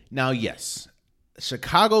 Now, yes,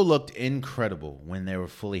 Chicago looked incredible when they were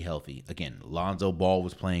fully healthy. Again, Lonzo Ball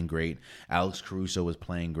was playing great. Alex Caruso was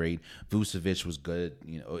playing great. Vucevic was good,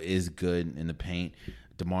 is good in the paint.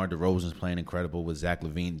 DeMar DeRozan's playing incredible with Zach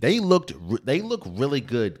LaVine. They look really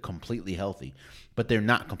good completely healthy, but they're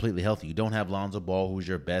not completely healthy. You don't have Lonzo Ball, who's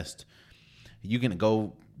your best. You can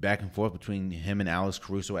go back and forth between him and Alex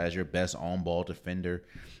Caruso as your best on-ball defender.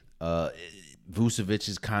 Vucevic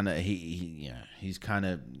is kind of he's kind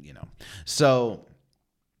of So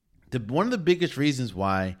one of the biggest reasons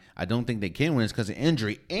why I don't think they can win is because of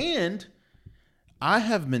injury. And I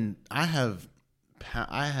have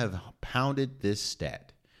pounded this stat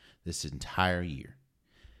this entire year.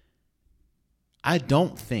 I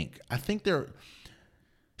think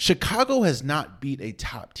Chicago has not beat a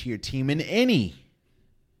top tier team in any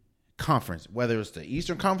conference, whether it's the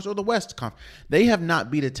Eastern Conference or the West Conference. They have not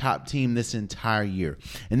beat a top team this entire year.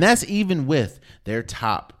 And that's even with their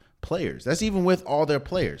top players. That's even with all their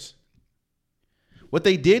players. What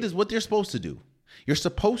they did is what they're supposed to do. You're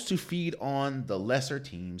supposed to feed on the lesser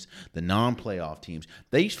teams, the non-playoff teams.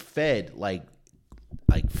 They fed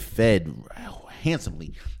fed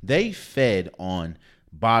handsomely. They fed on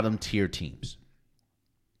bottom tier teams.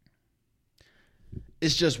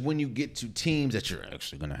 It's just when you get to teams that you're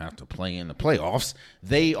actually going to have to play in the playoffs,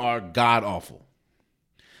 they are god awful.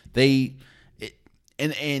 And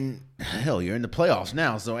hell, you're in the playoffs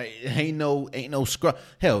now, so ain't no scrub.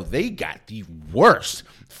 Hell, they got the worst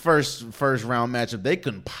first round matchup they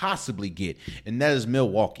couldn't possibly get, and that is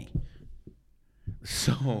Milwaukee.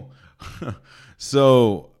 So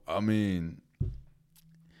I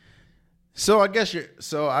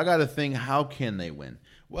got to think, how can they win?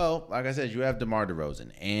 Well, like I said, you have DeMar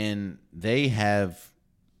DeRozan, and they have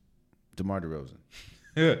DeMar DeRozan.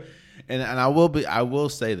 And I will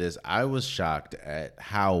say this. I was shocked at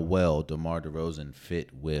how well DeMar DeRozan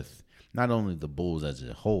fit with not only the Bulls as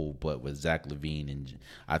a whole, but with Zach LaVine. And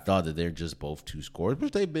I thought that they're just both two scorers,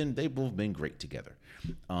 but they both been great together.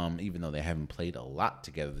 Even though they haven't played a lot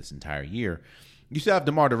together this entire year. You still have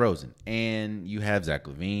DeMar DeRozan, and you have Zach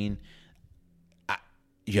LaVine.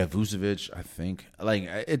 You have Vucevic, I think.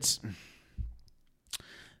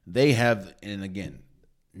 They have, and again,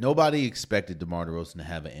 nobody expected DeMar DeRozan to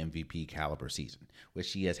have an MVP caliber season,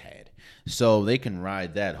 which he has had. So they can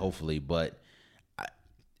ride that, hopefully. But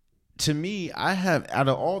to me, I have, out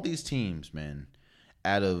of all these teams, man,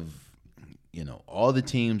 out of all the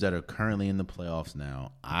teams that are currently in the playoffs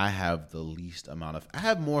now, I have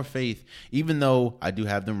more faith, even though I do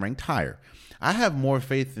have them ranked higher. I have more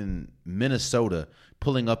faith in Minnesota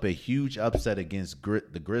pulling up a huge upset against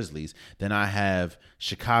the Grizzlies than I have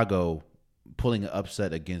Chicago pulling an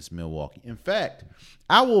upset against Milwaukee. In fact,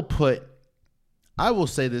 I will put I will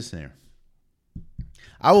say this here.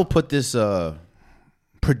 I will put this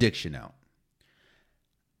prediction out.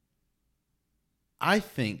 I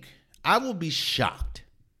think I will be shocked,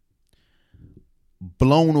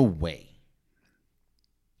 blown away,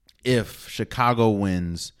 if Chicago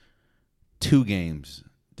wins 2 games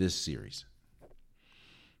this series.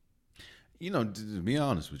 To be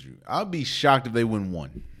honest with you, I'll be shocked if they win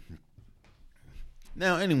 1.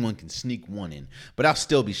 Now, anyone can sneak 1 in, but I'll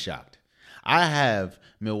still be shocked. I have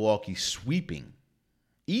Milwaukee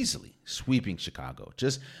easily sweeping Chicago.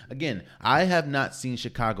 Just, again, I have not seen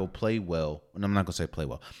Chicago play well, and I'm not going to say play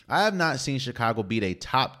well. I have not seen Chicago beat a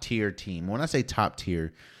top-tier team. When I say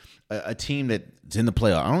top-tier, a team that's in the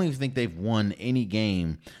playoffs. I don't even think they've won any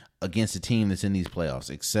game against a team that's in these playoffs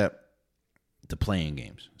except the playing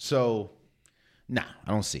games. So, nah,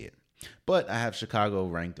 I don't see it. But I have Chicago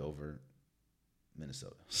ranked over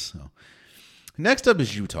Minnesota. So, next up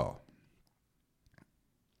is Utah.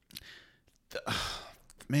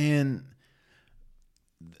 Man,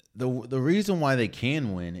 the reason why they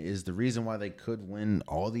can win is the reason why they could win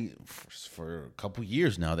for a couple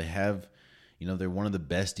years now. They have, they're one of the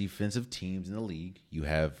best defensive teams in the league. You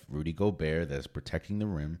have Rudy Gobert that's protecting the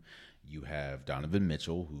rim. You have Donovan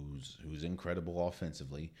Mitchell, who's incredible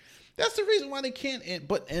offensively. That's the reason why they can't.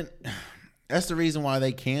 That's the reason why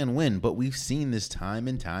they can win. But we've seen this time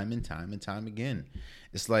and time again.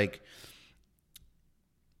 It's like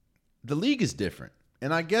the league is different.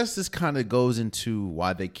 And I guess this kind of goes into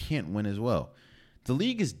why they can't win as well. The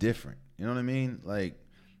league is different. You know what I mean? Like,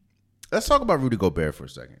 let's talk about Rudy Gobert for a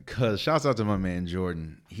second. Because shouts out to my man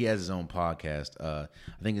Jordan. He has his own podcast. I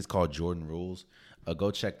think it's called Jordan Rules. Go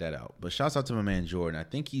check that out. But shouts out to my man Jordan. I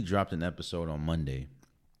think he dropped an episode on Monday.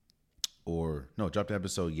 Dropped an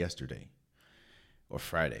episode yesterday. Or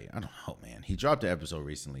Friday. I don't know, man. He dropped an episode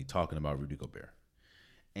recently talking about Rudy Gobert.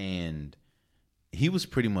 And he was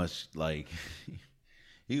pretty much like...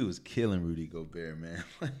 He was killing Rudy Gobert, man.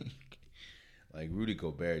 like Rudy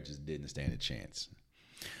Gobert just didn't stand a chance.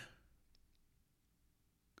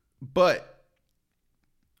 But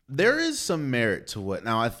there is some merit to what.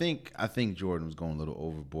 Now, I think Jordan was going a little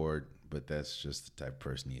overboard, but that's just the type of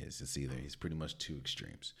person he is. It's either he's pretty much 2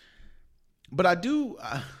 extremes. But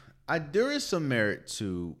there is some merit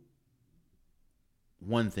to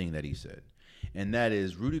one thing that he said, and that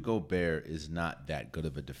is Rudy Gobert is not that good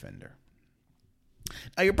of a defender.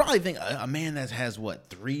 Now, you probably think a man that has,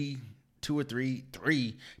 3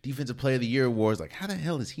 Defensive Player of the Year awards, like, how the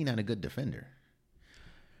hell is he not a good defender?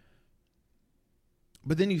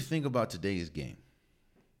 But then you think about today's game.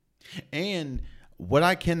 And what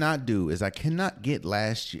I cannot do is I cannot get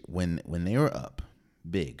last year, when they were up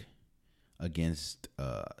big against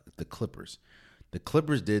the Clippers. The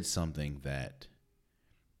Clippers did something that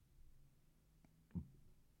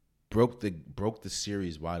broke the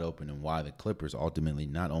series wide open, and why the Clippers ultimately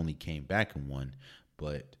not only came back and won,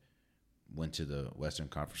 but went to the Western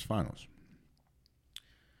Conference Finals.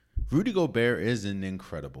 Rudy Gobert is an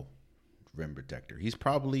incredible rim protector. He's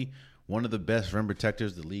probably one of the best rim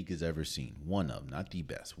protectors the league has ever seen. Not the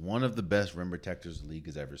best. One of the best rim protectors the league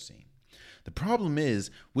has ever seen. The problem is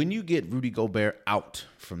when you get Rudy Gobert out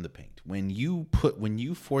from the paint, when you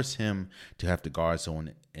force him to have to guard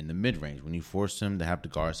someone in the mid-range, when you force him to have to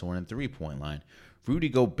guard someone in the 3-point line, Rudy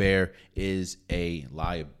Gobert is a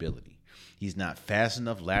liability. He's not fast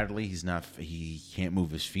enough laterally. He can't move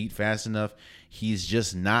his feet fast enough. He's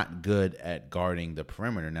just not good at guarding the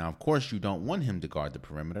perimeter. Now, of course, you don't want him to guard the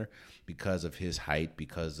perimeter because of his height,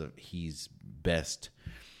 because of he's best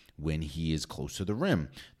when he is close to the rim.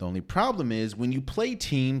 The only problem is when you play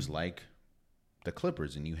teams like the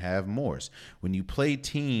Clippers and you have Morris, when you play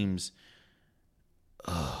teams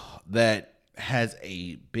that has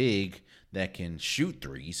a big that can shoot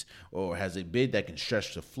threes or has a big that can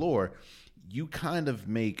stretch the floor, you kind of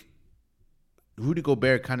make Rudy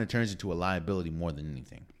Gobert kind of turns into a liability more than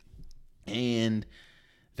anything. And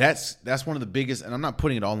that's one of the biggest, and I'm not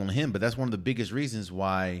putting it all on him, but that's one of the biggest reasons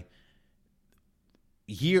why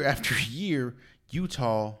year after year,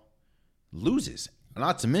 Utah loses.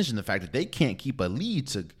 Not to mention the fact that they can't keep a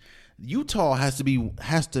lead. Utah has to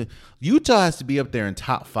be up there in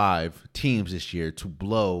top 5 teams this year to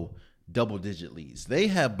blow double-digit leads. They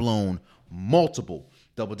have blown multiple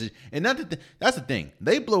double-digit, and that's the thing.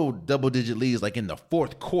 They blow double-digit leads like in the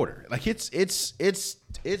 4th quarter. Like it's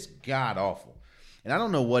god awful. And I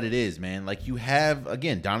don't know what it is, man. Like you have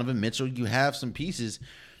again Donovan Mitchell. You have some pieces.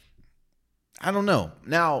 I don't know.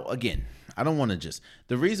 Now, again, I don't want to just.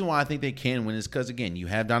 The reason why I think they can win is because, again, you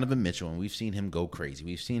have Donovan Mitchell, and we've seen him go crazy.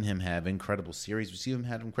 We've seen him have incredible series. We've seen him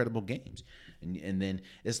have incredible games. And then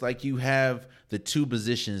it's like you have the two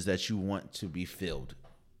positions that you want to be filled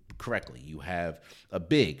correctly. You have a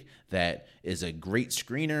big that is a great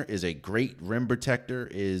screener, is a great rim protector,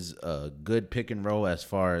 is a good pick and roll as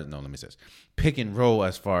far as pick and roll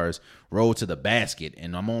as far as roll to the basket,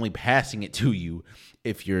 and I'm only passing it to you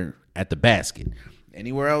if you're at the basket.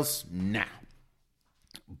 Anywhere else, nah.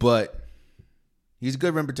 But he's a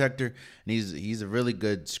good rim protector, and he's a really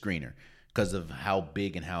good screener because of how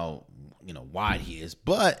big and how wide he is.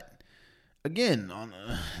 But again,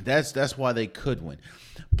 that's why they could win.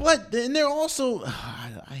 But then they're also,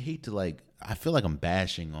 I hate to I feel like I'm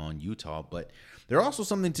bashing on Utah, but there's also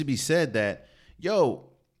something to be said that,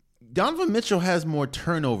 Donovan Mitchell has more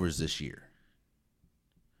turnovers this year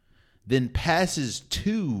than passes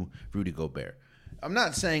to Rudy Gobert. I'm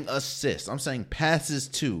not saying assists. I'm saying passes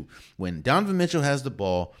to. When Donovan Mitchell has the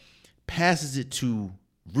ball, passes it to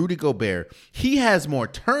Rudy Gobert, he has more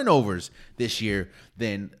turnovers this year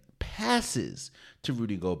than passes to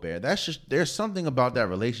Rudy Gobert. There's something about that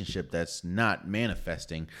relationship that's not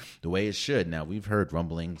manifesting the way it should. Now, we've heard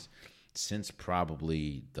rumblings since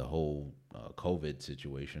probably the whole COVID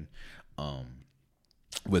situation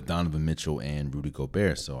with Donovan Mitchell and Rudy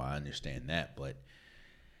Gobert, so I understand that. But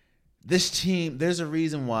this team, there's a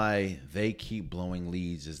reason why they keep blowing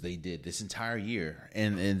leads as they did this entire year,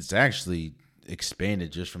 and it's actually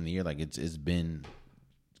expanded just from the year. It's been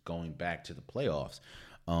going back to the playoffs.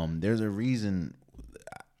 There's a reason.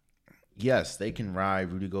 Yes, they can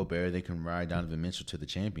ride Rudy Gobert. They can ride Donovan Mitchell to the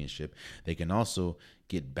championship. They can also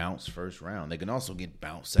get bounced first round. They can also get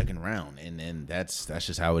bounced second round, and that's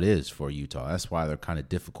just how it is for Utah. That's why they're kind of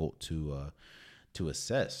difficult to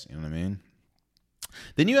assess. You know what I mean?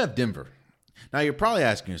 Then you have Denver. Now you're probably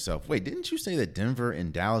asking yourself, wait, didn't you say that Denver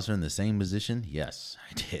and Dallas are in the same position? Yes,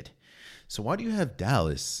 I did. So why do you have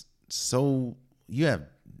Dallas? So you have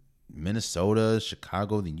Minnesota,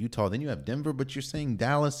 Chicago, then Utah, then you have Denver, but you're saying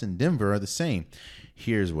Dallas and Denver are the same.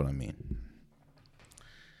 Here's what I mean.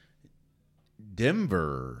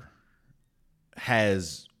 Denver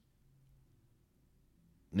has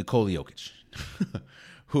Nikola Jokic,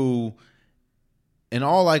 who in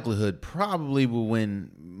all likelihood probably will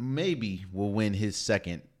win his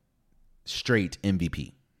second straight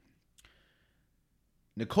MVP.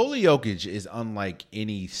 Nikola Jokic is unlike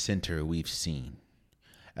any center we've seen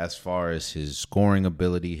as far as his scoring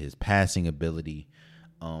ability, his passing ability.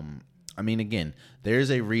 Again, there's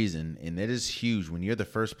a reason, and it is huge when you're the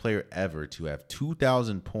first player ever to have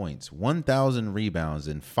 2,000 points, 1,000 rebounds,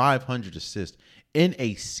 and 500 assists in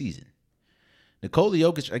a season. Nikola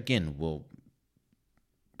Jokic, again, will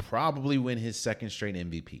probably win his second straight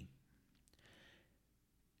MVP.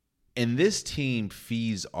 And this team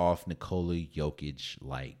feeds off Nikola Jokic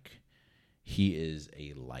like he is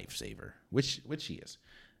a lifesaver, which he is.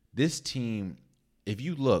 This team, if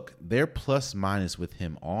you look, their plus minus with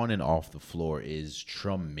him on and off the floor is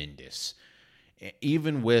tremendous.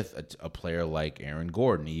 Even with a player like Aaron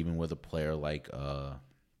Gordon, even with a player like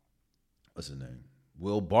what's his name,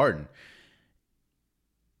 Will Barton,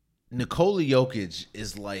 Nikola Jokic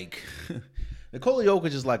is like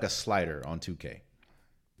a slider on 2K.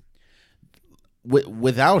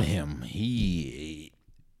 Without him, he's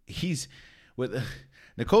with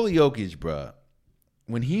Nikola Jokic, bruh.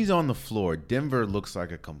 When he's on the floor, Denver looks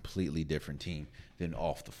like a completely different team than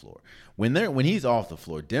off the floor. When he's off the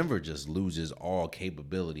floor, Denver just loses all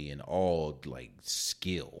capability and all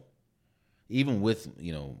skill. Even with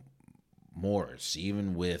Morris,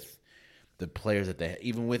 even with the players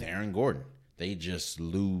even with Aaron Gordon, they just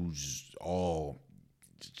lose all.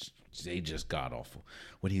 They just god awful.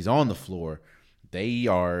 When he's on the floor, they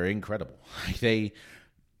are incredible.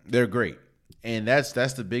 They're great. And that's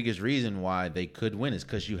the biggest reason why they could win is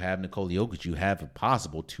because you have Nikola Jokic. You have a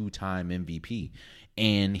possible 2-time MVP.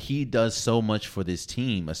 And he does so much for this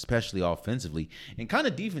team, especially offensively and kind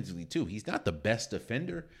of defensively too. He's not the best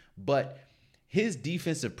defender, but his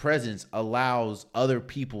defensive presence allows other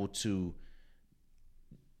people to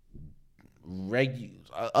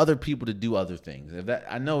do other things.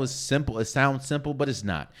 I know it's simple. It sounds simple, but it's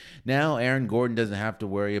not. Now Aaron Gordon doesn't have to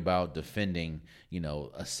worry about defending,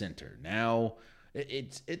 a center. Now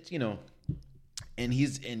it's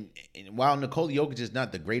and while Nikola Jokic is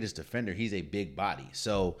not the greatest defender, he's a big body.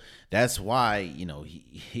 So that's why,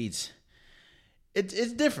 it's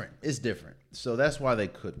different. It's different. So that's why they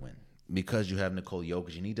could win, because you have Nikola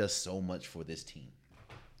Jokic and he does so much for this team.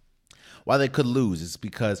 Why they could lose is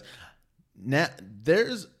because now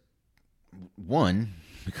there's one,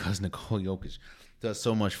 because Nikola Jokic does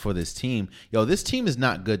so much for this team. Yo, this team is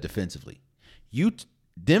not good defensively.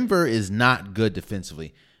 Denver is not good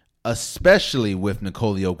defensively, especially with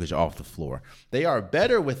Nikola Jokic off the floor. They are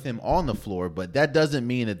better with him on the floor, but that doesn't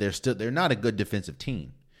mean that they're not a good defensive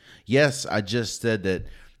team. Yes, I just said that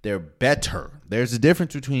they're better. There's a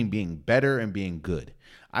difference between being better and being good.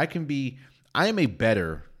 I am a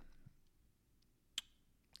better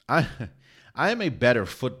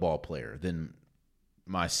football player than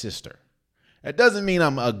my sister. That doesn't mean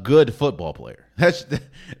I'm a good football player. That's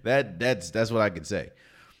what I can say.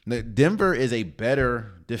 Denver is a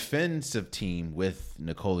better defensive team with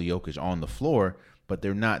Nikola Jokic on the floor, but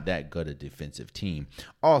they're not that good a defensive team.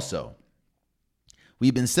 Also,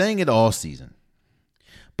 we've been saying it all season,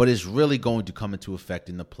 but it's really going to come into effect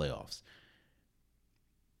in the playoffs.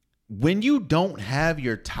 When you don't have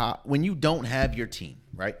your team,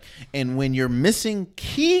 right? And when you're missing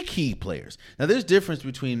key players. Now there's difference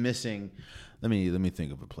between missing. Let me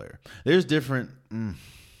think of a player. There's different.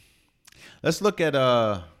 Let's look at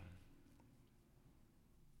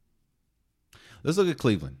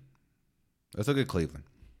Cleveland.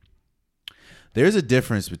 There's a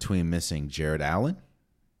difference between missing Jared Allen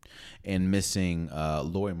and missing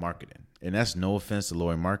Lauri Markkanen. And that's no offense to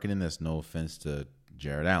Lauri Markkanen. That's no offense to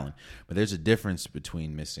Jared Allen. But there's a difference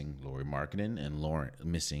between missing Lauri Markkanen and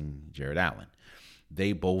missing Jared Allen.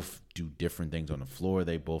 They both do different things on the floor.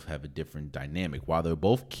 They both have a different dynamic. While they're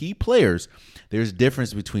both key players, there's a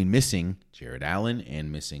difference between missing Jared Allen and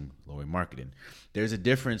missing Lauri Markkanen. There's a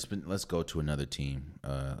difference, but let's go to another team,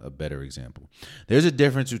 a better example. There's a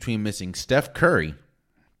difference between missing Steph Curry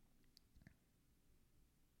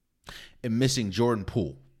and missing Jordan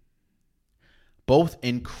Poole. Both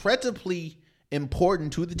incredibly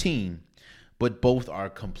important to the team, but both are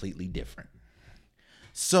completely different.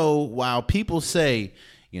 So while people say,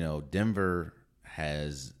 Denver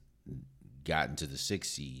has gotten to the 6th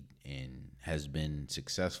seed and has been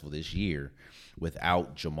successful this year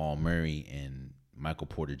without Jamal Murray and Michael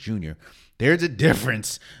Porter Jr., there's a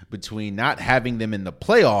difference between not having them in the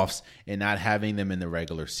playoffs and not having them in the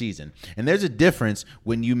regular season. And there's a difference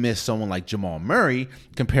when you miss someone like Jamal Murray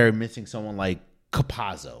compared to missing someone like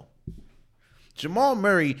Campazzo. Jamal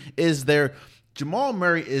Murray is the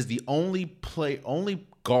only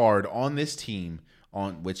guard on this team,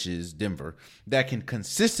 which is Denver, that can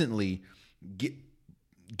consistently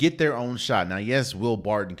get their own shot. Now, yes, Will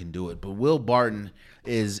Barton can do it, but Will Barton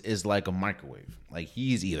is like a microwave. Like,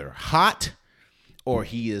 he's either hot or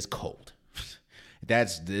he is cold.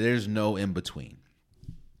 There's no in between.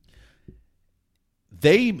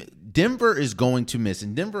 Denver is going to miss,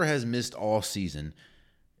 and Denver has missed all season,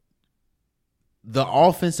 the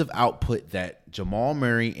offensive output that Jamal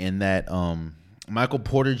Murray and that Michael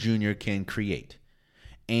Porter Jr. can create.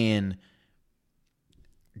 And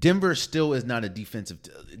Denver still is not a defensive.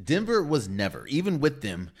 Denver was never, even with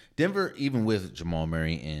Jamal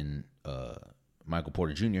Murray and Michael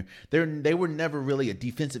Porter Jr., they were never really a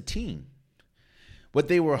defensive team. What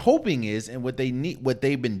they were hoping is, and what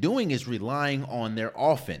they've been doing is relying on their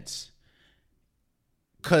offense.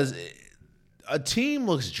 Because a team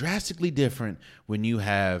looks drastically different when you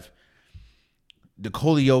have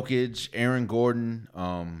Nikola Jokic, Aaron Gordon,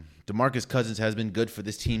 DeMarcus Cousins has been good for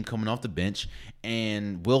this team coming off the bench,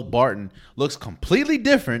 and Will Barton looks completely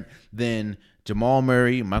different than Jamal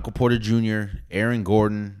Murray, Michael Porter Jr., Aaron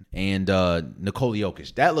Gordon, and Nikola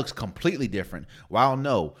Jokic. That looks completely different. While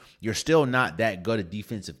no, you're still not that good a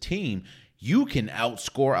defensive team, you can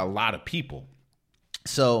outscore a lot of people.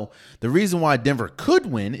 So the reason why Denver could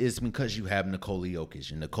win is because you have Nikola Jokic,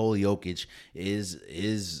 and Nikola Jokic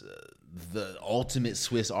is the ultimate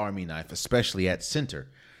Swiss Army knife, especially at center.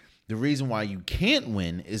 The reason why you can't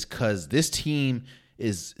win is because this team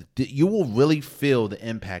you will really feel the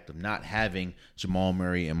impact of not having Jamal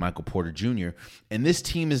Murray and Michael Porter Jr. And this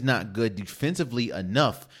team is not good defensively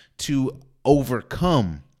enough to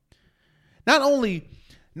overcome. Not only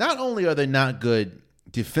are they not good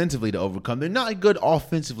defensively to overcome, they're not good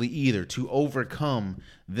offensively either to overcome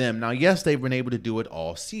them. Now, yes, they've been able to do it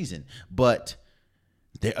all season, but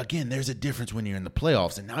there's a difference when you're in the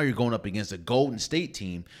playoffs, and now you're going up against a Golden State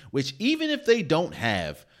team, which even if they don't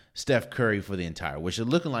have Steph Curry for the entire, which is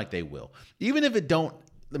looking like they will, even if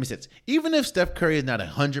Steph Curry is not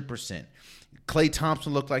 100%, Klay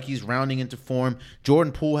Thompson looks like he's rounding into form,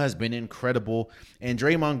 Jordan Poole has been incredible, and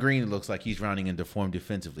Draymond Green looks like he's rounding into form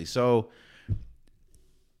defensively. So,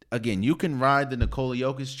 again, you can ride the Nikola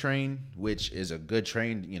Jokic train, which is a good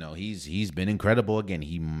train. He's been incredible. Again,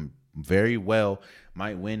 he very well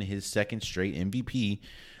might win his second straight MVP.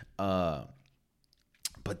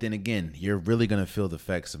 But then again, you're really going to feel the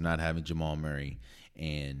effects of not having Jamal Murray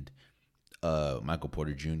and Michael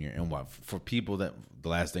Porter Jr. And what for people that the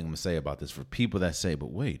last thing I'm gonna say about this, for people that say,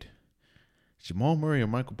 but wait, Jamal Murray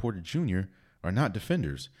and Michael Porter Jr. are not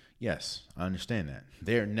defenders. Yes, I understand that.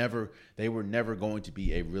 They were never going to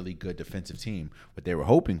be a really good defensive team. What they were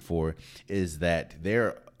hoping for is that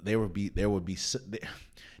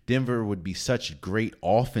Denver would be such a great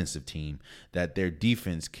offensive team that their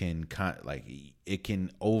defense can it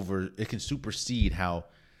can supersede how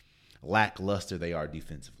lackluster they are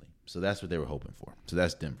defensively. So that's what they were hoping for. So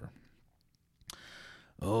that's Denver.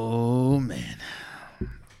 Oh man.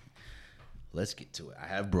 Let's get to it. I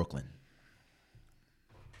have Brooklyn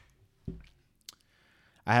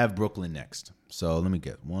next. So let me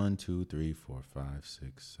get 1, 2, 3, 4, 5,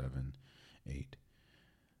 6, 7, 8.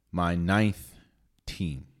 My ninth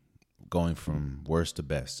team, going from worst to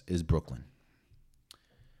best, is Brooklyn.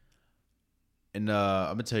 And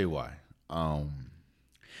I'm going to tell you why.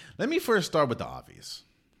 Let me first start with the obvious.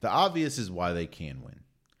 The obvious is why they can win.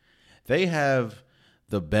 They have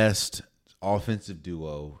the best offensive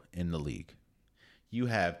duo in the league. You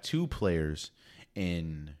have two players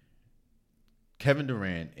in Kevin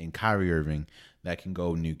Durant and Kyrie Irving that can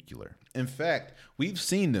go nuclear. In fact, we've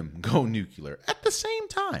seen them go nuclear at the same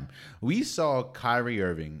time. We saw Kyrie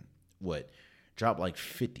Irving, drop like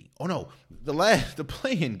 50. Oh no, the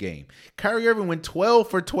play-in game. Kyrie Irving went 12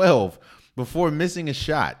 for 12 before missing a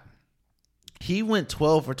shot. He went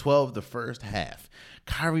 12 for 12 the first half.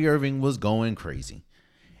 Kyrie Irving was going crazy.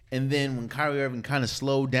 And then when Kyrie Irving kind of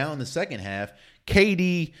slowed down the second half,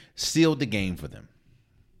 KD sealed the game for them.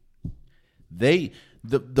 The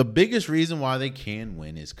biggest reason why they can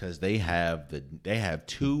win is because they have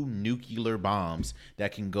two nuclear bombs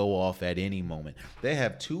that can go off at any moment. They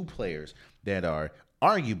have two players that are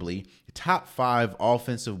arguably top 5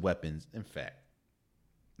 offensive weapons. In fact,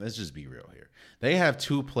 let's just be real here. They have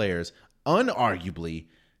two players, unarguably,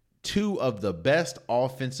 two of the best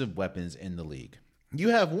offensive weapons in the league. You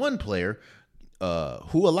have one player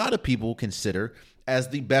who a lot of people consider as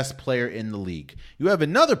the best player in the league. You have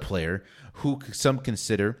another player who some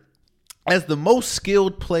consider as the most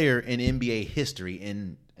skilled player in NBA history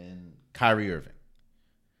in Kyrie Irving.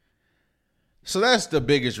 So that's the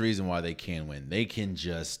biggest reason why they can win. They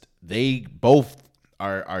both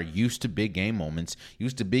are used to big game moments,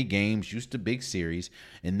 used to big games, used to big series,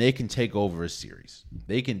 and they can take over a series.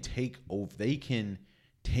 They can take over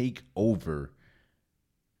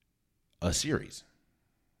a series.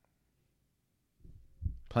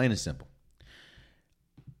 Plain and simple.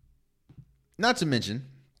 Not to mention,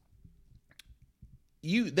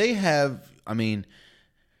 you have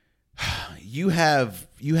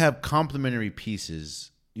complementary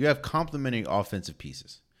pieces. You have complementary offensive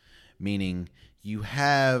pieces, meaning you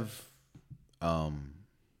have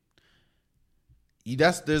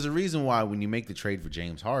there's a reason why when you make the trade for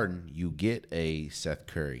James Harden, you get a Seth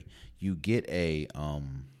Curry, you get a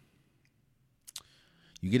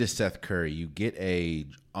Seth Curry, you get a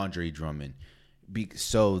Andre Drummond,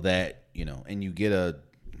 so that and you get an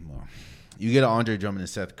Andre Drummond and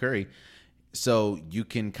Seth Curry, so you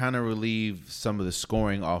can kind of relieve some of the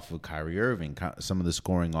scoring off of Kyrie Irving, some of the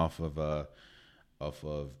scoring off of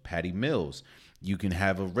Patty Mills. You can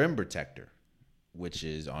have a rim protector, which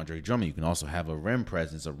is Andre Drummond. You can also have a rim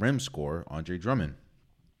presence, a rim scorer, Andre Drummond.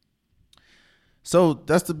 So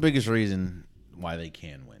that's the biggest reason why they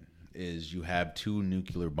can win, is you have two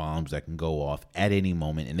nuclear bombs that can go off at any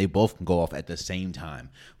moment, and they both can go off at the same time,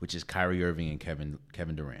 which is Kyrie Irving and Kevin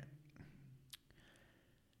Durant.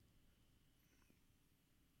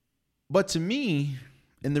 But to me,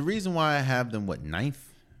 and the reason why I have them,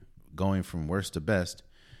 ninth, going from worst to best,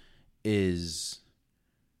 is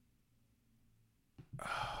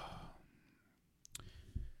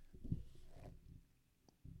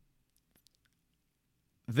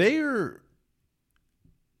their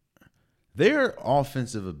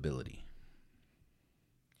offensive ability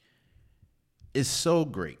is so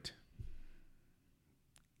great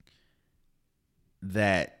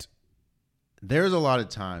that there's a lot of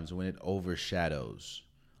times when it overshadows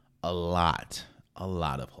a lot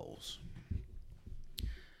of holes.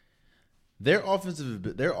 Their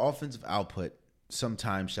offensive output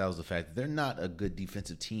sometimes shadows the fact that they're not a good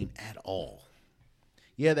defensive team at all.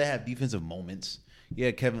 Yeah, they have defensive moments.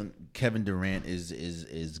 Yeah, Kevin Durant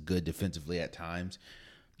is good defensively at times.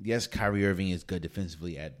 Yes, Kyrie Irving is good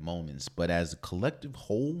defensively at moments, but as a collective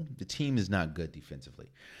whole, the team is not good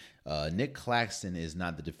defensively. Nick Claxton is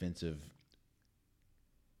not the defensive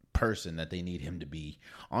person that they need him to be.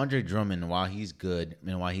 Andre Drummond, while he's good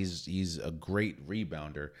and while he's a great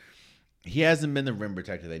rebounder, he hasn't been the rim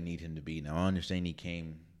protector they need him to be. Now, I understand he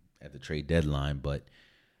came at the trade deadline, but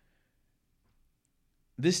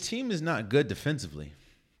this team is not good defensively.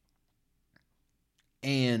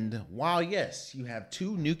 And while, yes, you have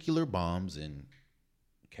two nuclear bombs in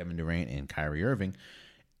Kevin Durant and Kyrie Irving,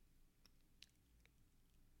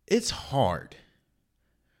 it's hard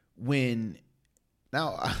when,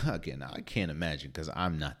 now, again, I can't imagine because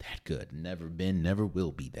I'm not that good. Never been, never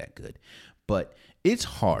will be that good. But it's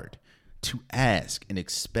hard to ask and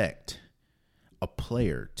expect a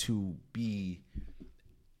player to be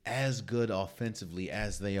as good offensively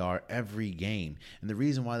as they are every game. And the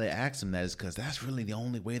reason why they ask them that is because that's really the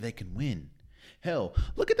only way they can win. Hell,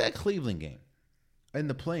 look at that Cleveland game in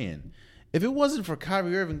the play-in. If it wasn't for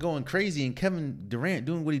Kyrie Irving going crazy and Kevin Durant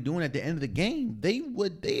doing what he's doing at the end of the game,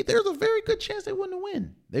 there's a very good chance they wouldn't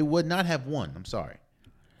win. They would not have won. I'm sorry.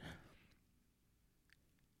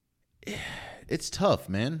 It's tough,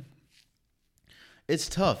 man. It's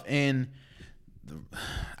tough. And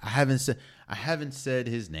I haven't said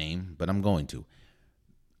his name, but I'm going to.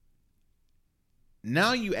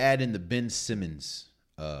 Now you add in the Ben Simmons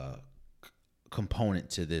component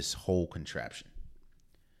to this whole contraption.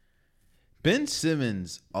 Ben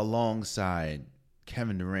Simmons alongside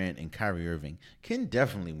Kevin Durant and Kyrie Irving can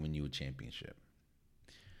definitely win you a championship.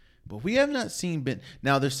 But we have not seen Ben.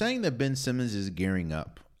 Now they're saying that Ben Simmons is gearing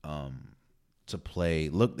up to play.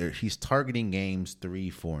 Look, he's targeting games 3,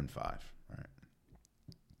 4, and 5. Right,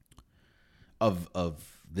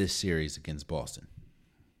 of this series against Boston,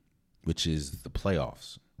 which is the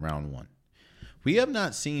playoffs, round 1. We have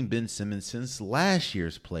not seen Ben Simmons since last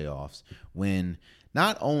year's playoffs, when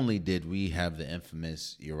not only did we have the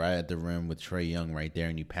infamous, you're right at the rim with Trae Young right there,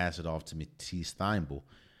 and you pass it off to Matisse Thybulle,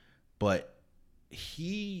 but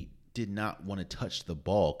he did not want to touch the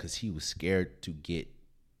ball because he was scared to get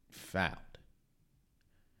fouled.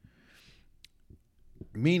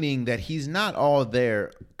 Meaning that he's not all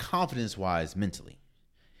there confidence-wise mentally.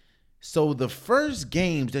 So the first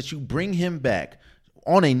games that you bring him back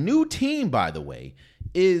on a new team, by the way,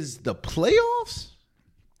 is the playoffs?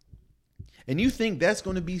 And you think that's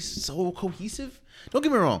going to be so cohesive? Don't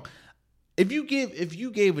get me wrong. If you gave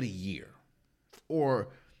it a year or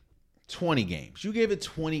 20 games, you gave it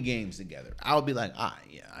 20 games together, I would be like,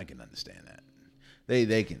 yeah, I can understand that.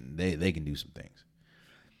 They can do some things.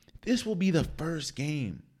 This will be the first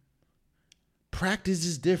game. Practice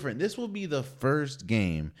is different. This will be the first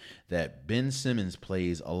game that Ben Simmons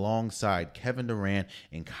plays alongside Kevin Durant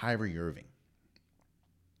and Kyrie Irving.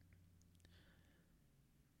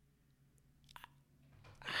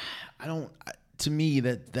 To me,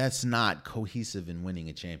 that's not cohesive in winning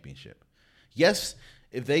a championship. Yes,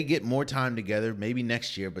 if they get more time together, maybe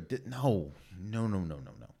next year, but no.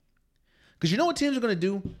 Because you know what teams are going to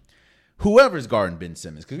do? Whoever's guarding Ben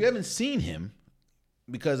Simmons, because we haven't seen him,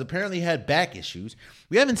 because apparently he had back issues.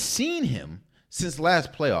 We haven't seen him since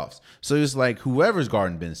last playoffs. So it's like whoever's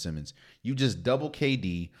guarding Ben Simmons, you just double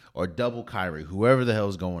KD or double Kyrie, whoever the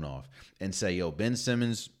hell's going off, and say, yo, Ben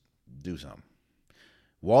Simmons, do something.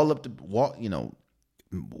 Wall the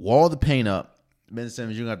paint up. Ben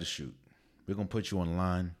Simmons, you're going to have to shoot. We're going to put you on the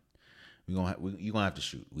line. You're going to have to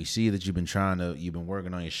shoot. We see that you've been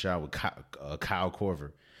working on your shot with Kyle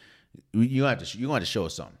Korver. You're going to have to show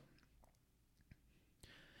us something.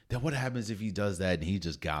 Then what happens if he does that and he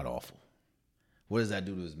just got awful? What does that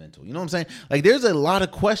do to his mental? You know what I'm saying? Like, there's a lot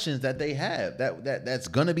of questions that they have that's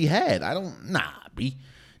going to be had.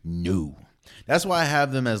 No. That's why I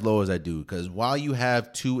have them as low as I do, because while you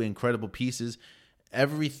have two incredible pieces,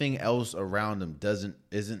 everything else around them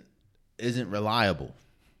isn't reliable.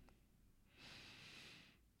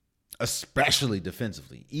 Especially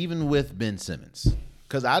defensively, even with Ben Simmons.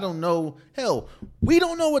 Because I don't know, we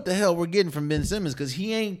don't know what the hell we're getting from Ben Simmons, because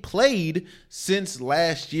he ain't played since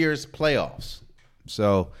last year's playoffs.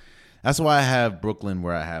 So that's why I have Brooklyn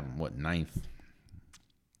where I have them, 9th?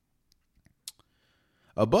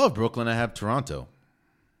 Above Brooklyn, I have Toronto.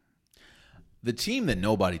 The team that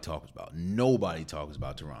nobody talks about. Nobody talks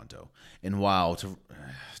about Toronto. And while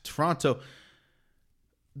Toronto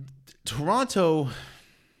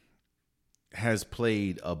has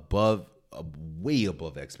played way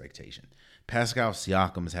above expectation. Pascal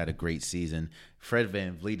Siakam has had a great season. Fred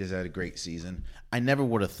VanVleet has had a great season. I never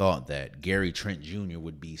would have thought that Gary Trent Jr.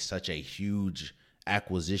 would be such a huge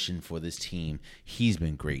acquisition for this team. He's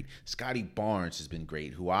been great. Scotty Barnes has been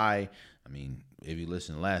great, who if you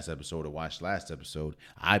listen to last episode or watched last episode,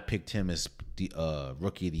 I picked him as the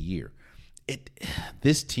Rookie of the Year.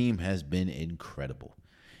 This team has been incredible.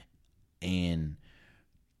 And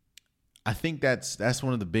I think that's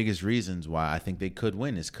one of the biggest reasons why I think they could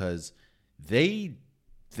win, is because they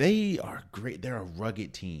They are great. They're a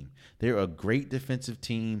rugged team. They're a great defensive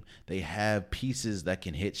team. They have pieces that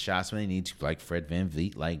can hit shots when they need to, like Fred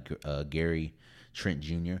VanVleet, like Gary Trent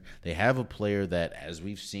Jr. They have a player that, as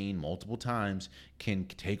we've seen multiple times, can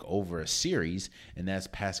take over a series, and that's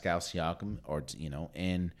Pascal Siakam.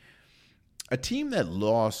 And a team that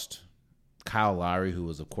lost Kyle Lowry, who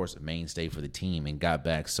was, of course, a mainstay for the team and got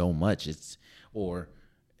back so much,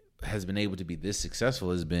 has been able to be this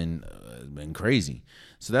successful has been crazy.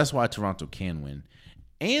 So that's why Toronto can win.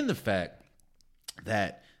 And the fact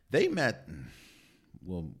that they met,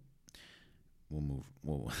 we'll move.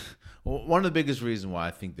 One of the biggest reasons why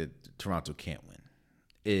I think that Toronto can't win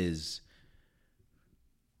is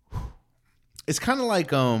it's kind of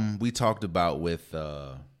like we talked about with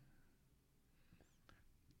I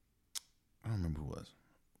don't remember who it was,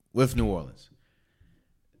 with New Orleans.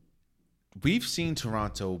 We've seen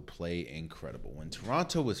Toronto play incredible. When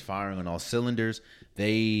Toronto is firing on all cylinders,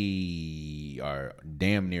 they are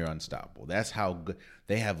damn near unstoppable. That's how good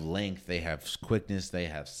they have length, they have quickness, they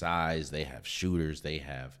have size, they have shooters, they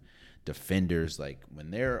have defenders. Like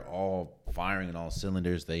when they're all firing on all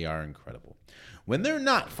cylinders, they are incredible. When they're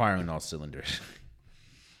not firing on all cylinders,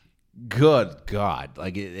 good God,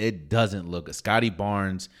 like it doesn't look. Scotty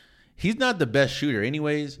Barnes, he's not the best shooter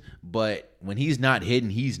anyways, but when he's not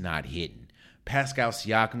hitting, he's not hitting. Pascal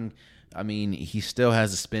Siakam, I mean, he still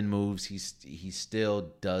has the spin moves. He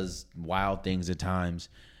still does wild things at times.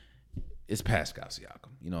 It's Pascal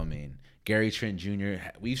Siakam. You know what I mean? Gary Trent Jr.,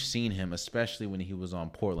 we've seen him, especially when he was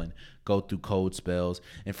on Portland, go through cold spells.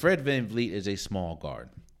 And Fred VanVleet is a small guard.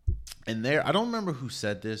 And I don't remember who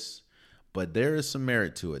said this, but there is some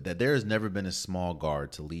merit to it, that there has never been a small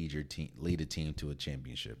guard to lead a team to a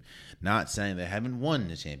championship. Not saying they haven't won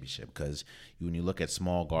the championship, because when you look at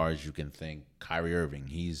small guards, you can think Kyrie Irving.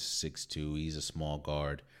 He's 6'2", he's a small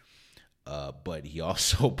guard, but he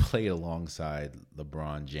also played alongside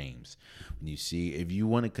LeBron James. When you see, if you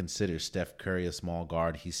want to consider Steph Curry a small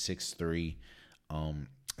guard, he's 6'3".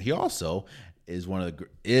 He also is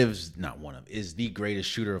the greatest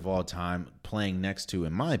shooter of all time, playing next to,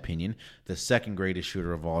 in my opinion, the second greatest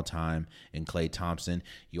shooter of all time in Klay Thompson.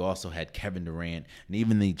 You also had Kevin Durant, and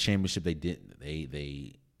even the championship they didn't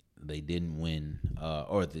win,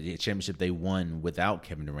 or the championship they won without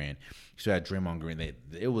Kevin Durant. So had Draymond Green.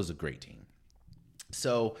 It was a great team.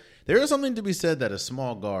 So there is something to be said that a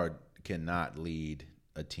small guard cannot lead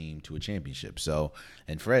a team to a championship. So,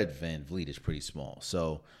 and Fred VanVleet is pretty small.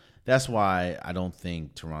 So that's why I don't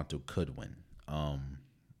think Toronto could win,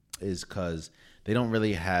 is because they don't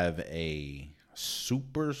really have a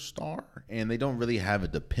superstar and they don't really have a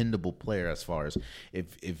dependable player as far as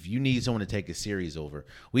if you need someone to take a series over.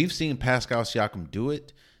 We've seen Pascal Siakam do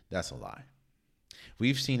it. That's a lie.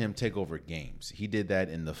 We've seen him take over games. He did that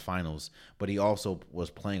in the finals, but he also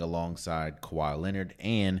was playing alongside Kawhi Leonard,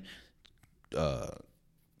 and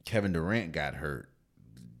Kevin Durant got hurt.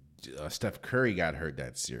 Steph Curry got hurt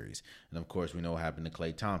that series. And, of course, we know what happened to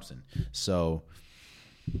Klay Thompson. So,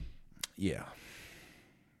 yeah.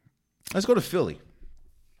 Let's go to Philly.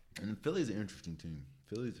 And Philly's an interesting team.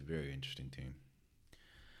 Philly's a very interesting team.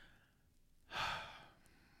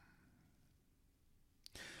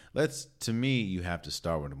 To me, you have to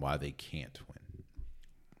start with why they can't win.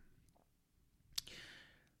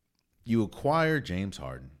 You acquire James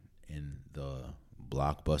Harden in the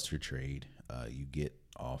blockbuster trade. You get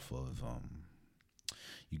off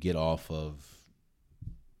of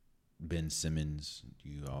Ben Simmons.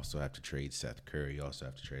 You also have to trade Seth Curry. You also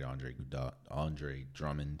have to trade Andre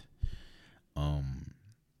Drummond.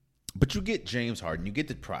 But you get James Harden. You get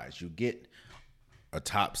the prize. You get a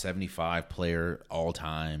top 75 player all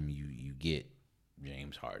time. You get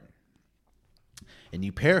James Harden. And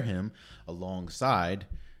you pair him alongside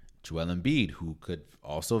Joel Embiid, who could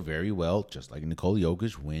also very well, just like Nikola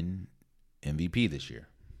Jokic, win MVP this year.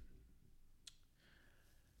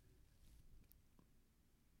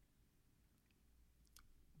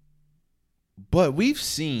 But we've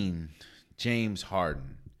seen James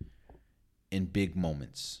Harden in big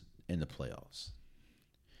moments in the playoffs.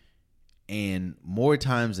 And more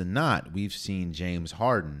times than not, we've seen James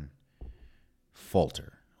Harden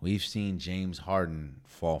falter. We've seen James Harden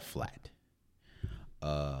fall flat.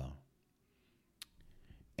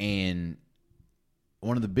 And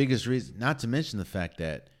one of the biggest reasons, not to mention the fact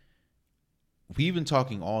that we've been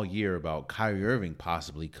talking all year about Kyrie Irving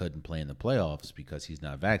possibly couldn't play in the playoffs because he's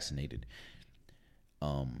not vaccinated.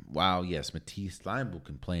 While, yes, Matisse Thybulle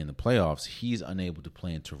can play in the playoffs, he's unable to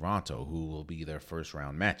play in Toronto, who will be their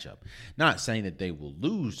first-round matchup. Not saying that they will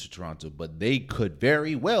lose to Toronto, but they could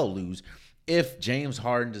very well lose if James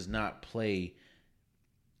Harden does not play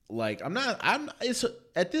Like, it's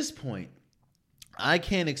at this point, we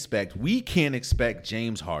can't expect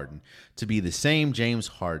James Harden to be the same James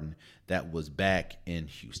Harden that was back in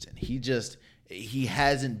Houston. He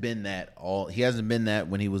hasn't been that he hasn't been that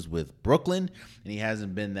when he was with Brooklyn, and he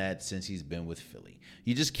hasn't been that since he's been with Philly.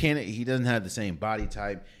 You just can't, he doesn't have the same body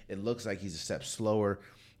type. It looks like he's a step slower.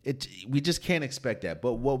 We just can't expect that.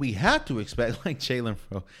 But what we have to expect, like Jalen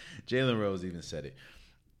Rose even said it,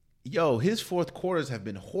 his fourth quarters have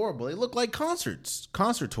been horrible. They look like concert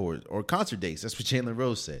tours or concert dates. That's what Jalen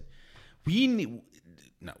Rose said.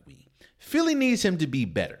 Philly needs him to be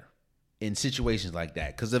better in situations like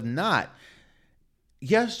that. Because if not,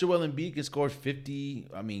 yes, Joel Embiid can score 50.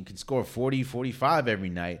 Can score 40, 45 every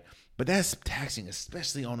night. But that's taxing,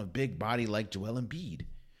 especially on a big body like Joel Embiid.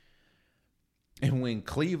 And when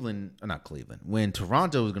when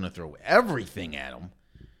Toronto is going to throw everything at him,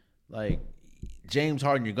 like James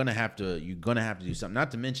Harden, you're gonna have to do something.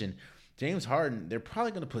 Not to mention James Harden, they're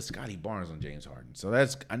probably gonna put Scotty Barnes on James Harden. So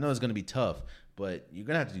I know it's gonna be tough, but you're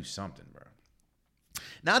gonna have to do something, bro.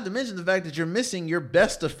 Not to mention the fact that you're missing your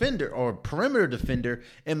best defender or perimeter defender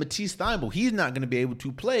in Matisse Thybulle. He's not gonna be able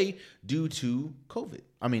to play due to COVID.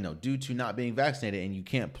 Due to not being vaccinated, and you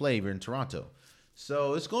can't play if you're in Toronto.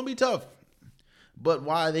 So it's gonna be tough. But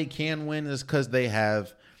why they can win is because they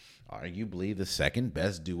have arguably the second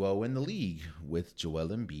best duo in the league with Joel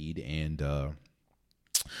Embiid and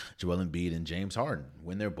James Harden.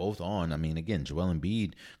 When they're both on, again, Joel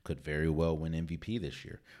Embiid could very well win MVP this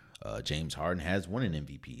year. James Harden has won an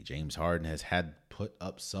MVP. James Harden has had put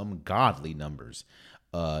up some godly numbers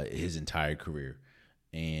his entire career,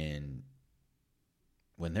 and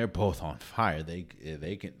when they're both on fire, they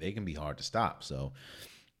can be hard to stop. So,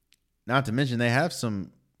 not to mention they have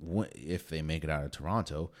some. If they make it out of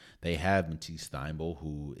Toronto, they have Matisse Thybulle,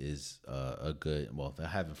 who is they'll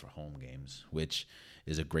have him for home games, which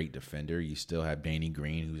is a great defender. You still have Danny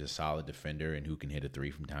Green, who's a solid defender and who can hit a three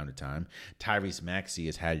from time to time. Tyrese Maxey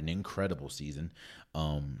has had an incredible season,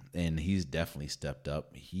 and he's definitely stepped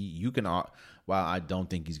up. While I don't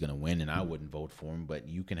think he's going to win, and I wouldn't vote for him, but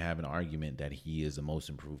you can have an argument that he is the most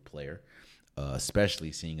improved player.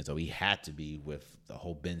 Especially seeing as though he had to be with the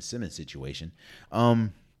whole Ben Simmons situation.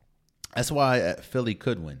 That's why Philly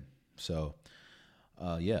could win. So,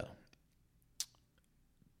 yeah.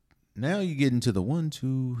 Now you get into the 1,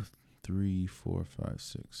 2, 3, 4, 5,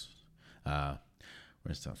 6. We're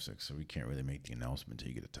in top 6, so we can't really make the announcement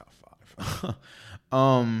until you get to top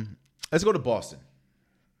 5. Let's go to Boston.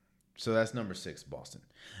 So that's number 6, Boston.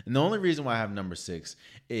 And the only reason why I have number 6,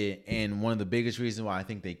 and one of the biggest reasons why I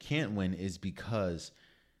think they can't win, is because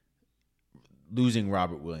losing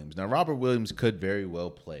Robert Williams. Now, Robert Williams could very well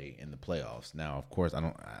play in the playoffs. Now, of course, I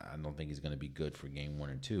don't think he's going to be good for game 1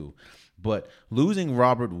 or 2. But losing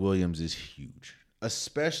Robert Williams is huge,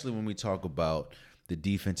 especially when we talk about the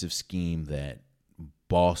defensive scheme that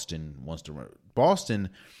Boston wants to run. Boston,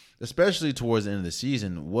 especially towards the end of the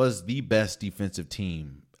season, was the best defensive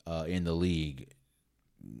team in the league,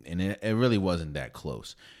 and it really wasn't that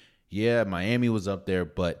close. Yeah, Miami was up there,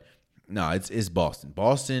 but no, it's Boston.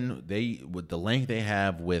 Boston, with the length they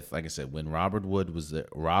have with, like I said, when Robert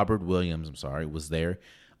Williams was there.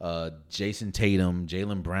 Jason Tatum,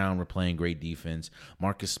 Jaylen Brown were playing great defense.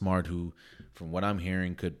 Marcus Smart, who, from what I'm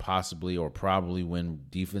hearing, could possibly or probably win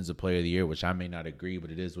Defensive Player of the Year, which I may not agree,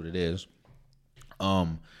 but it is what it is.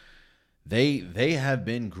 They have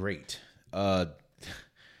been great.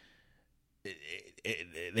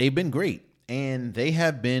 They've been great, and they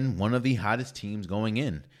have been one of the hottest teams going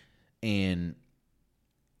in. And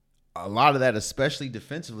a lot of that, especially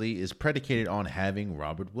defensively, is predicated on having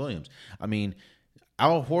Robert Williams.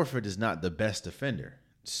 Al Horford is not the best defender.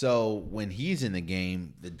 So when he's in the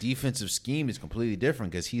game, the defensive scheme is completely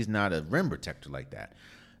different because he's not a rim protector like that.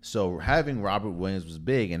 So having Robert Williams was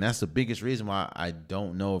big, and that's the biggest reason why I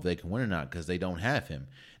don't know if they can win or not, because they don't have him.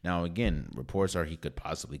 Now, again, reports are he could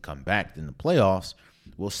possibly come back in the playoffs.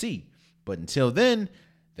 We'll see. But until then,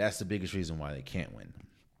 that's the biggest reason why they can't win.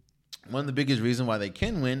 One of the biggest reasons why they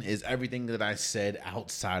can win is everything that I said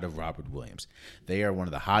outside of Robert Williams. They are one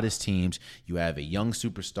of the hottest teams. You have a young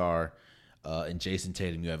superstar in Jason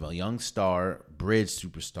Tatum. You have a young star, bridge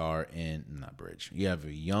superstar, you have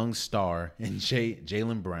a young star in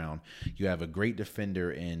Jaylen Brown. You have a great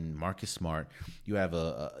defender in Marcus Smart. You have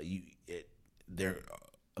Ime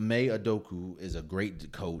Udoka is a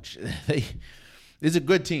great coach. It's a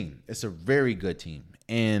good team. It's a very good team.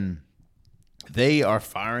 And they are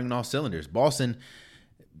firing on all cylinders. Boston,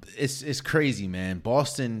 it's crazy, man.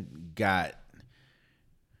 Boston got,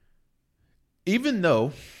 even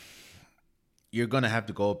though you're going to have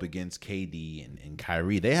to go up against KD and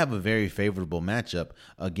Kyrie. They have a very favorable matchup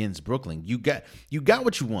against Brooklyn. You got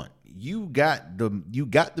what you want. You got the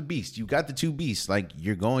beast. You got the two beasts. Like,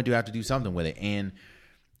 you're going to have to do something with it. And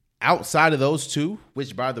outside of those two,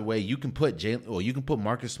 which, by the way, you can put you can put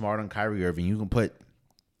Marcus Smart on Kyrie Irving. You can put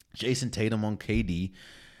Jason Tatum on KD.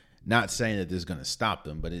 Not saying that this is going to stop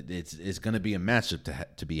them, but it's going to be a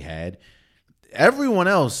matchup to be had. Everyone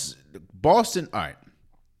else, Boston. All right.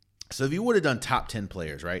 So if you would have done top 10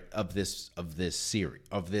 players, right, of this series,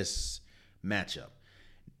 of this matchup,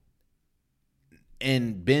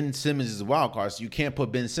 and Ben Simmons is a wild card, so you can't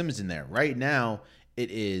put Ben Simmons in there. Right now, it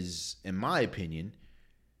is, in my opinion,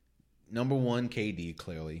 number 1, KD,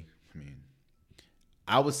 clearly. I mean,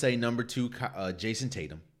 I would say number 2, Jason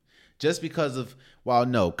Tatum. Just because of,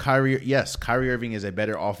 Kyrie Irving is a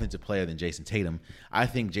better offensive player than Jason Tatum. I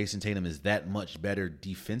think Jason Tatum is that much better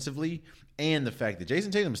defensively. And the fact that Jason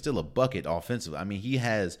Tatum is still a bucket offensively. I mean, he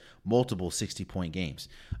has multiple 60-point games.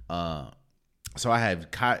 So I have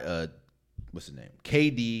what's his name?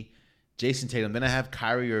 KD, Jason Tatum. Then I have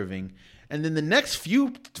Kyrie Irving, and then the next few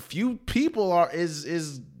people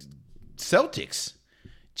is Celtics,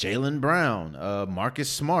 Jaylen Brown, Marcus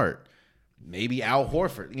Smart, maybe Al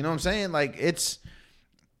Horford. You know what I'm saying? Like,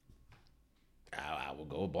 I will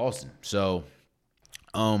go with Boston. So.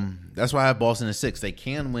 That's why I have Boston at 6. They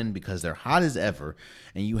can win because they're hot as ever,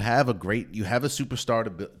 and you have a superstar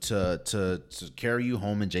to carry you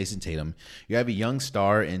home in Jason Tatum. You have a young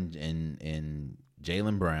star in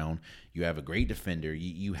Jaylen Brown. You have a great defender.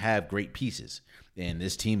 You have great pieces, and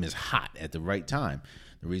this team is hot at the right time.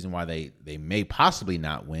 The reason why they may possibly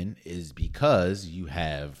not win is because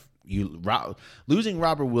losing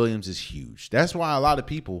Robert Williams is huge. That's why a lot of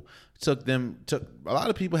people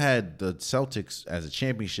had the Celtics as a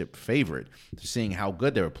championship favorite, seeing how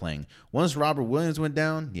good they were playing. Once Robert Williams went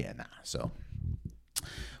down, So,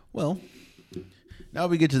 well, now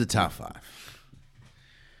we get to the top 5.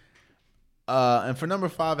 And for number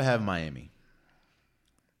 5, I have Miami.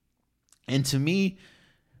 And to me,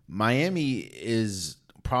 Miami is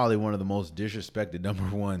probably one of the most disrespected number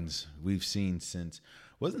 1s we've seen since.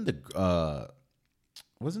 Wasn't the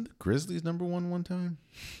Grizzlies number 1 time?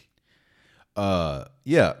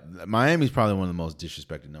 Miami's probably one of the most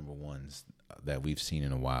disrespected number 1s that we've seen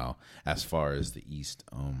in a while as far as the East.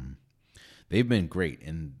 They've been great,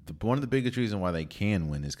 and one of the biggest reasons why they can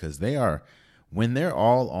win is because when they're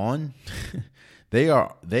all on, they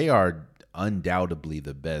are undoubtedly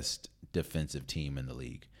the best defensive team in the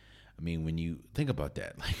league. I mean, when you think about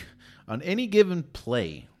that, like on any given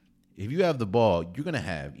play, if you have the ball, you're going to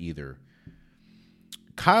have either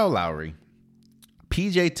Kyle Lowry,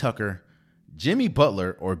 PJ Tucker, Jimmy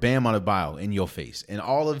Butler, or Bam Adebayo in your face. And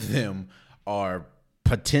all of them are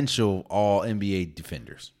potential all-NBA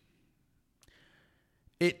defenders.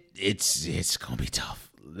 It's going to be tough.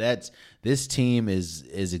 This team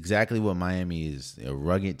is exactly what Miami is, a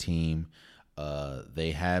rugged team.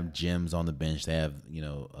 They have gems on the bench. They have,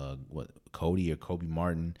 Cody or Kobe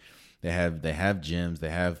Martin. They have gems. They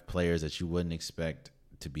have players that you wouldn't expect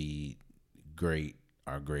to be great.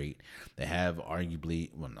 They have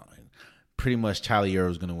pretty much Tyler Hero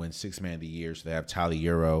is going to win Sixth Man of the Year. So they have Tyler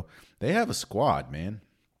Hero. They have a squad, man.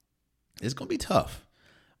 It's going to be tough.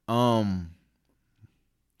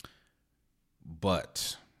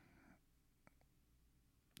 But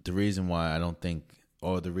the reason why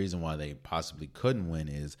the reason why they possibly couldn't win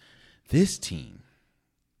is this team,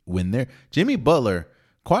 Jimmy Butler,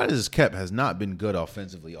 quiet as it's kept, has not been good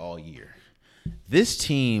offensively all year. This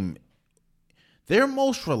team, their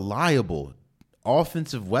most reliable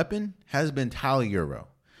offensive weapon has been Tyler Hero.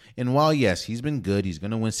 And while, yes, he's been good, he's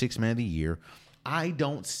going to win Sixth Man of the Year, I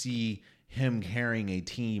don't see him carrying a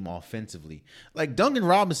team offensively. Like Duncan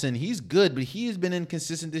Robinson, he's good, but he has been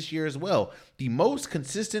inconsistent this year as well. The most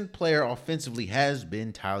consistent player offensively has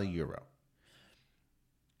been Tyler Hero.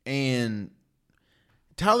 And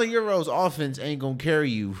Tyler Hero's offense ain't going to carry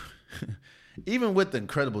you, even with the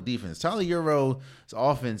incredible defense. Tyler Hero's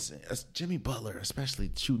offense, Jimmy Butler, especially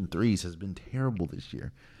shooting threes, has been terrible this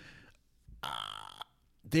year.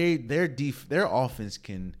 Their offense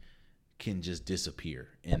can just disappear,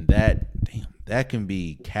 and that can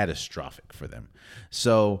be catastrophic for them.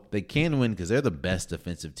 So they can win because they're the best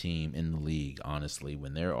defensive team in the league. Honestly,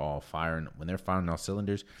 when they're firing all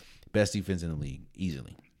cylinders, best defense in the league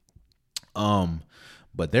easily.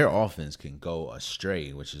 But their offense can go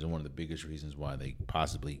astray, which is one of the biggest reasons why they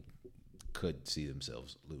possibly could see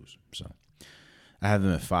themselves lose. So I have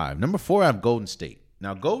them at 5. Number 4, I have Golden State.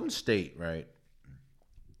 Now, Golden State, right?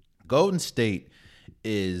 Golden State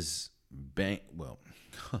is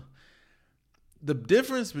the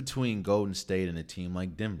difference between Golden State and a team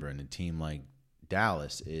like Denver and a team like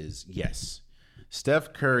Dallas is, yes,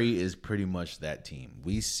 Steph Curry is pretty much that team.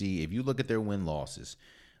 We see, if you look at their win losses,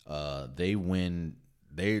 they win.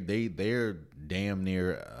 They're damn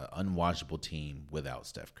near an unwatchable team without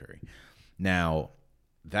Steph Curry. Now,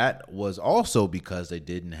 that was also because they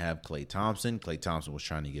didn't have Klay Thompson. Klay Thompson was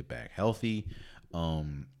trying to get back healthy.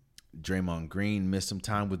 Draymond Green missed some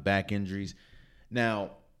time with back injuries.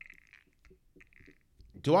 Now,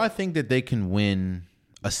 do I think that they can win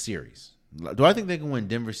a series? Do I think they can win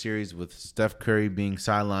Denver series with Steph Curry being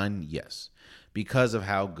sidelined? Yes. Because of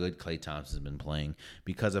how good Klay Thompson has been playing,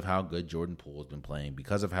 because of how good Jordan Poole has been playing,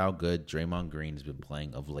 because of how good Draymond Green has been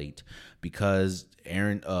playing of late, because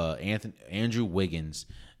Andrew Wiggins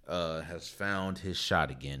has found his shot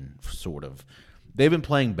again, sort of. They've been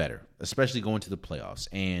playing better, especially going to the playoffs.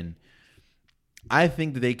 And I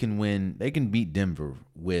think that they can win. They can beat Denver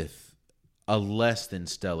with a less than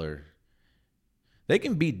stellar. They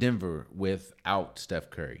can beat Denver without Steph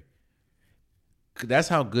Curry. That's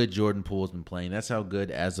how good Jordan Poole has been playing. That's how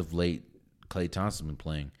good, as of late, Klay Thompson has been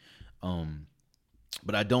playing.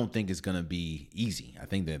 But I don't think it's going to be easy. I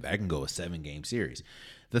think that can go a 7-game series.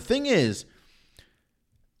 The thing is,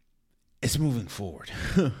 it's moving forward.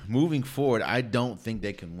 Moving forward, I don't think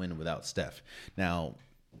they can win without Steph. Now,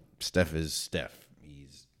 Steph is Steph.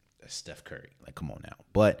 He's Steph Curry. Like, come on now.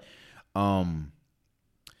 But one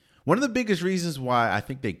of the biggest reasons why I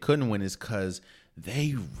think they couldn't win is because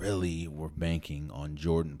they really were banking on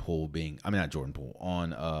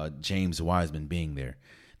on James Wiseman being there.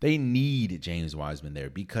 They need James Wiseman there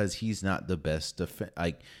because he's not the best.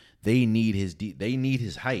 They need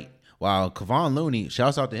his height. While Kevon Looney,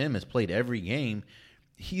 shouts out to him, has played every game.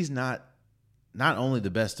 He's not only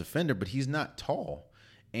the best defender, but he's not tall.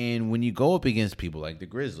 And when you go up against people like the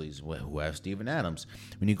Grizzlies, who have Steven Adams,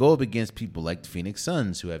 when you go up against people like the Phoenix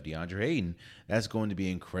Suns, who have DeAndre Ayton, that's going to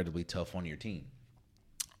be incredibly tough on your team.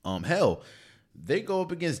 Hell, they go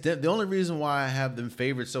up against Denver. The only reason why I have them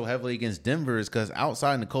favored so heavily against Denver is because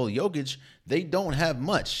outside Nikola Jokic, they don't have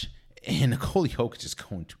much. And Nikola Jokic is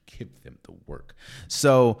going to give them the work.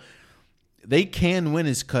 So they can win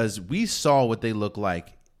is because we saw what they look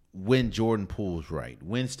like when Jordan Poole's right,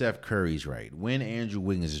 when Steph Curry's right, when Andrew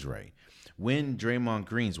Wiggins is right, when Draymond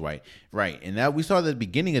Green's right. And that we saw at the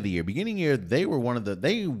beginning of the year. Beginning of the year, they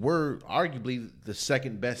were arguably the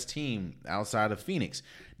second best team outside of Phoenix.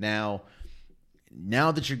 Now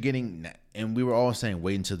that you're getting, and we were all saying,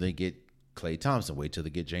 wait until they get Klay Thompson, wait till they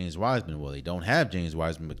get James Wiseman. Well, they don't have James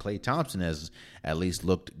Wiseman, but Klay Thompson has at least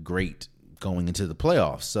looked great going into the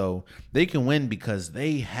playoffs. So they can win because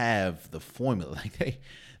they have the formula. Like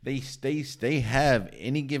they have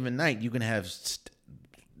any given night, you can have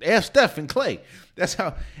they have Steph and Klay. That's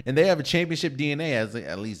how, and they have a championship DNA as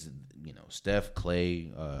at least, Steph,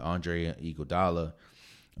 Klay, Andre Iguodala,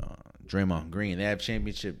 Draymond Green. They have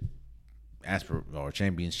championship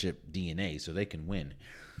DNA, so they can win.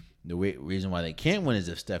 The reason why they can't win is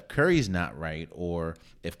if Steph Curry's not right, or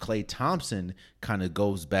if Klay Thompson kind of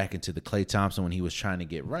goes back into the Klay Thompson when he was trying to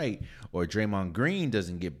get right, or Draymond Green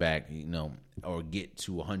doesn't get back, or get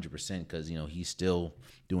to 100% because, he's still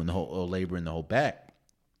doing the whole labor in the whole back.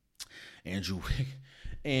 Andrew,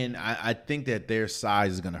 and I think that their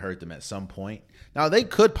size is going to hurt them at some point. Now, they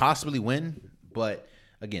could possibly win, but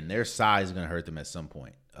again, their size is going to hurt them at some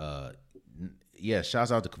point. Yeah,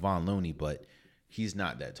 shouts out to Kevon Looney, but he's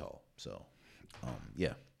not that tall. So,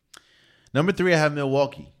 yeah. Number 3, I have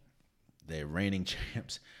Milwaukee. They're reigning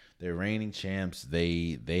champs.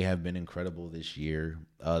 They have been incredible this year.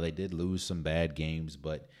 They did lose some bad games,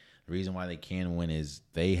 but the reason why they can win is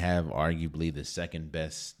they have arguably the second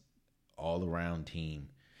best all-around team.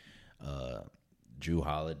 Drew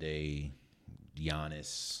Holiday,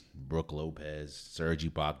 Giannis, Brook Lopez,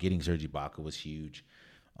 Serge Ibaka. Getting Serge Ibaka was huge.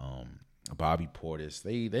 Bobby Portis.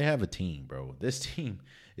 They have a team, bro. This team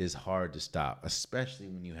is hard to stop, especially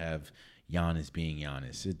when you have Giannis being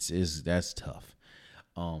Giannis. That's tough.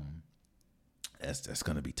 That's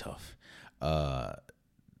gonna be tough.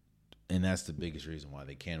 And that's the biggest reason why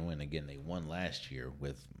they can win. Again, they won last year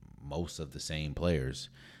with most of the same players.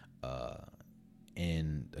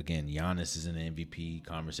 And again, Giannis is in the MVP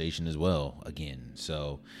conversation as well. Again,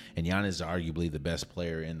 and Giannis is arguably the best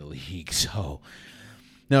player in the league. So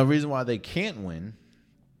now, the reason why they can't win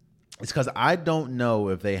is because I don't know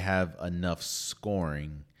if they have enough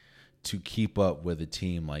scoring to keep up with a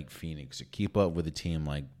team like Phoenix, or keep up with a team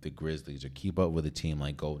like the Grizzlies, or keep up with a team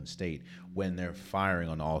like Golden State when they're firing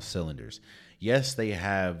on all cylinders. Yes, they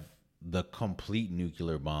have the complete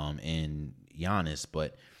nuclear bomb in Giannis,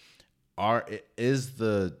 but is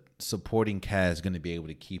the supporting cast going to be able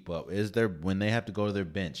to keep up? Is there, when they have to go to their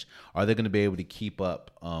bench, are they going to be able to keep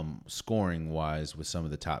up scoring wise with some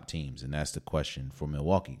of the top teams? And that's the question for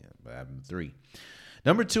Milwaukee. I have 3.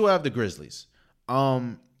 Number 2, I have the Grizzlies.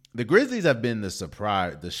 The Grizzlies have been the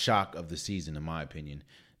surprise, the shock of the season, in my opinion.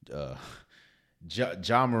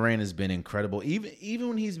 Ja Morant has been incredible. Even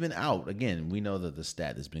when he's been out, again, we know that the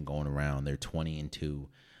stat that's been going around, they're 20-2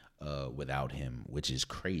 without him, which is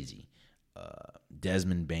crazy.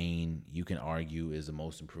 Desmond Bane, you can argue, is the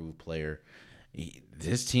most improved player.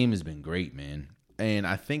 This team has been great, man. And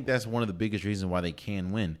I think that's one of the biggest reasons why they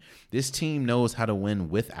can win. This team knows how to win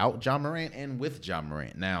without Ja Morant and with Ja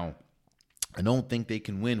Morant. Now, I don't think they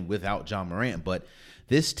can win without Ja Morant, but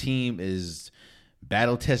this team is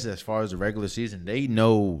battle tested as far as the regular season. They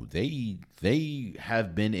know they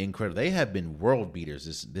have been incredible. They have been world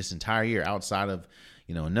beaters this entire year outside of,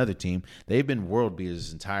 another team. They've been world beaters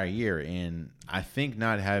this entire year. And I think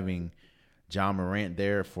not having Ja Morant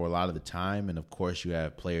there for a lot of the time, and of course you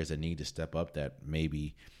have players that need to step up that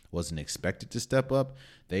maybe wasn't expected to step up,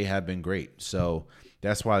 they have been great. So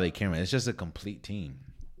that's why they came in. It's just a complete team.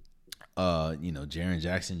 Jaren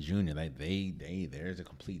Jackson Jr., there's a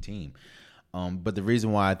complete team. But the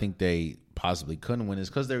reason why I think they possibly couldn't win is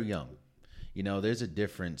because they're young. There's a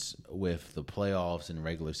difference with the playoffs and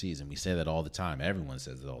regular season. We say that all the time. Everyone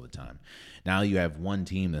says it all the time. Now you have one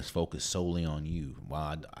team that's focused solely on you.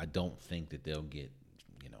 While I don't think that they'll get,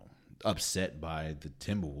 upset by the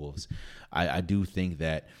Timberwolves, I do think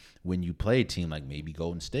that when you play a team like maybe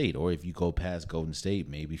Golden State, or if you go past Golden State,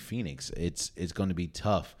 maybe Phoenix, it's going to be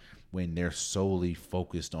tough when they're solely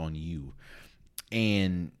focused on you.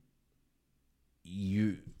 And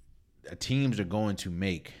teams are going to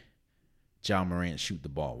make Ja Morant shoot the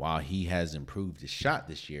ball. While he has improved his shot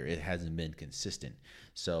this year, it hasn't been consistent.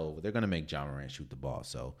 So they're going to make Ja Morant shoot the ball.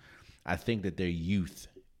 So I think that their youth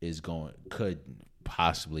could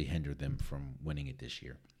possibly hinder them from winning it this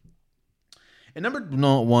year. And number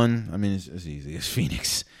 1, I mean, it's easy. It's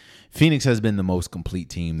Phoenix. Phoenix has been the most complete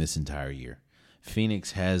team this entire year.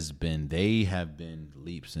 Phoenix they have been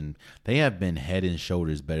leaps, and they have been head and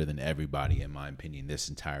shoulders better than everybody, in my opinion, this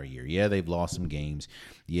entire year. Yeah, they've lost some games.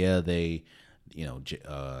 Yeah, they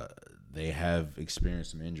have experienced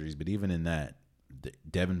some injuries, but even in that,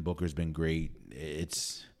 Devin Booker's been great.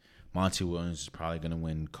 Monty Williams is probably going to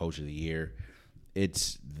win Coach of the Year.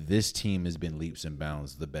 This team has been leaps and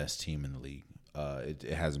bounds the best team in the league. It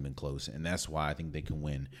hasn't been close, and that's why I think they can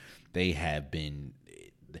win. They have been.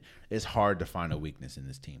 It's hard to find a weakness in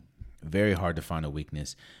this team. Very hard to find a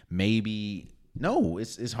weakness.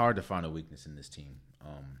 It's hard to find a weakness in this team.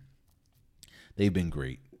 They've been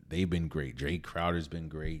great. Jake Crowder's been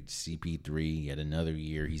great. CP3, yet another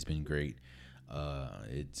year, he's been great.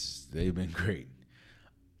 They've been great.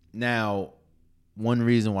 Now, one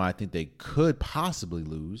reason why I think they could possibly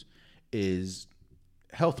lose is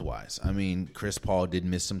health-wise. I mean, Chris Paul did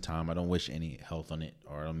miss some time. I don't wish any health on it,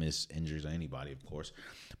 or I don't miss injuries on anybody, of course.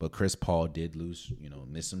 But Chris Paul did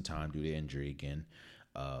miss some time due to injury again.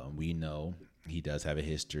 We know he does have a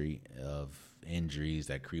history of injuries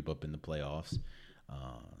that creep up in the playoffs.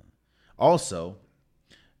 Also,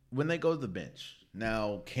 when they go to the bench,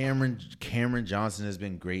 now Cameron Johnson has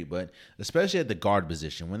been great, but especially at the guard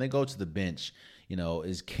position, when they go to the bench,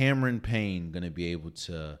 is Cameron Payne going to be able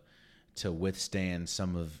to withstand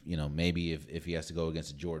some of, maybe if he has to go against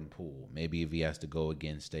a Jordan Poole, maybe if he has to go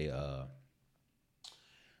against I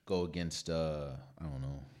don't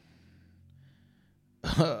know,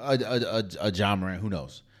 a Ja Morant, who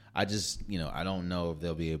knows? I just, I don't know if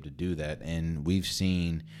they'll be able to do that. And we've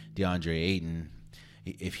seen DeAndre Ayton,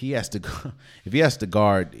 if he has to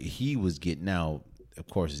guard, he was getting, now, of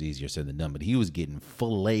course it's easier said than done, but he was getting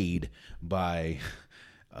filleted by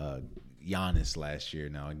Giannis last year.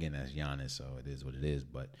 Now, again, that's Giannis, so it is what it is.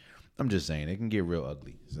 But I'm just saying it can get real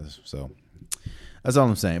ugly. So that's all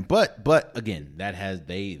I'm saying. But again,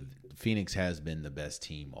 Phoenix has been the best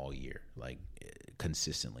team all year, like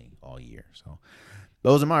consistently all year. So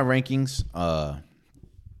those are my rankings.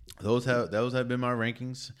 Those have been my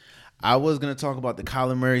rankings. I was gonna talk about the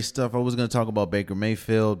Kyler Murray stuff. I was gonna talk about Baker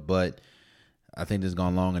Mayfield, but I think this has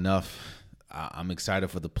gone long enough. I'm excited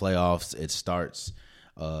for the playoffs. It starts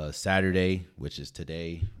Saturday, which is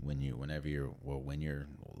today, when you're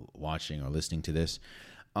watching or listening to this.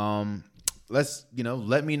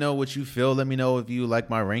 Let me know what you feel. Let me know if you like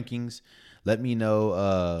my rankings. Let me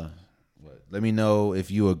know if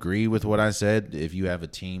you agree with what I said. If you have a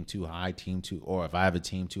team too high, or if I have a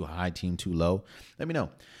team too high, team too low, let me know.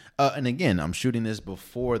 And again, I'm shooting this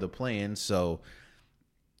before the play-in, so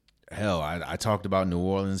hell, I talked about New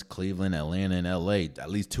Orleans, Cleveland, Atlanta, and LA. At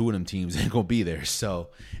least 2 of them teams ain't going to be there. So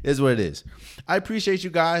it is what it is. I appreciate you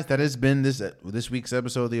guys. That has been this week's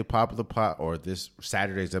episode of the Unpopular Pod, or this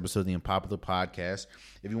Saturday's episode of the Unpopular Podcast.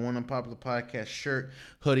 If you want an Unpopular Podcast shirt,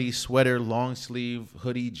 hoodie, sweater, long sleeve,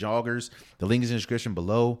 hoodie, joggers, the link is in the description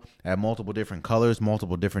below. I have multiple different colors,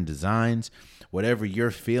 multiple different designs. Whatever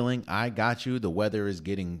you're feeling, I got you. The weather is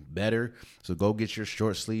getting better. So go get your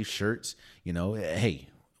short sleeve shirts. You know, hey,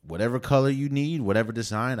 whatever color you need, whatever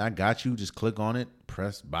design, I got you. Just click on it,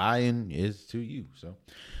 press buy, and it's to you. So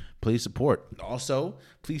please support. Also,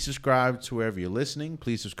 please subscribe to wherever you're listening.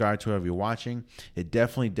 Please subscribe to wherever you're watching. It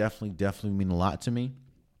definitely means a lot to me.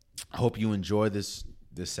 I hope you enjoy this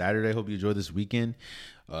Saturday. I hope you enjoy this weekend.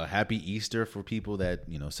 Happy Easter for people that,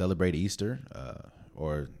 you know, celebrate Easter,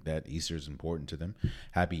 or that Easter is important to them.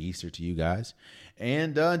 Happy Easter to you guys.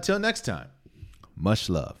 And until next time, much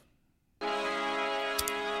love.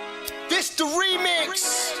 This the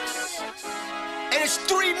remix, and it's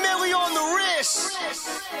 3 million on the wrist.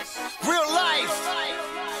 Real life,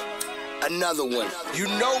 another one. You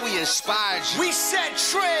know we inspired you. We set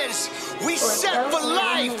trends, we set for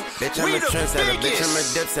life. Bitch, I'm a trendsetter, bitch, I'm a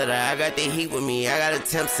dipsetter. I got the heat with me, I got a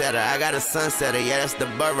temp setter, I got a sunsetter. Yeah, that's the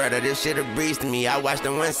butt rider, this shit a breeze to me. I watched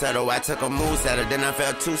the wind settle, I took a mood setter, then I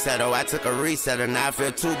felt 2 settle. I took a resetter, now I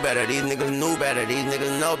feel 2 better. These niggas knew better, these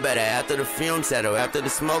niggas know better. After the fume settle, after the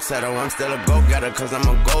smoke settle, I'm still a go-getter, cause I'm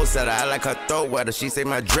a goal setter. I like her throat wetter, she say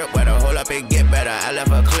my drip wetter. Hold up and get better, I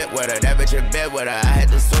left her clip with her. That bitch in bed with her, I had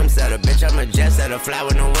to swim setter. Bitch, I'm a jet setter, fly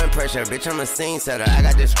with no wind pressure. Bitch, I'm a scene setter, I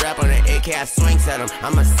got this strap on the AK, I swing set him.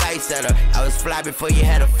 I'm a sight setter, I was fly before you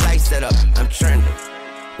had a flight set up. I'm trending,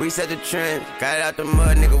 we set the trend. Got it out the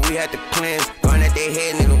mud, nigga, we had to cleanse. Going at their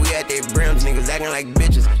head, nigga, we at their brims. Niggas acting like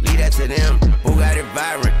bitches, leave that to them. Who got it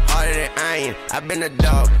vibrant, harder than iron. I been a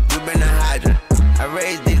dog, you been a hydrant. I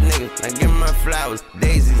raised these niggas, I give them my flowers.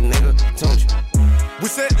 Daisies, nigga, don't you? We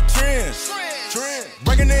set the trends,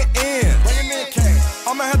 bringing it in.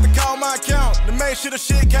 I'ma have to call my account to make sure the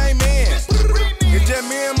shit came in. It's just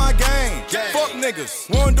me and my gang. Fuck niggas,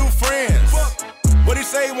 wanna do friends. What he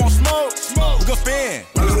say, he want smoke? We gon' spin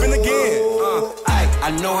again. I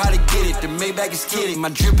know how to get it, the Maybach is kidding. My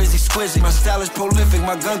drip is exquisite, my style is prolific.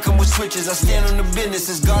 My gun come with switches, I stand on the business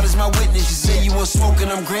as God is my witness. You say you want smoke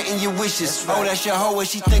and I'm granting your wishes. Oh, that's your hoe and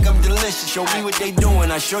she think I'm delicious. Show me what they doing,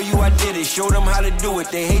 I show you I did it. Show them how to do it,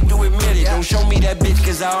 they hate to admit it. Don't show me that bitch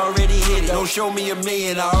cause I already hit it. Don't show me a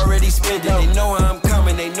million, I already spent it. They know how I'm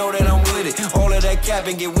coming, they know that I'm with it. All of that cap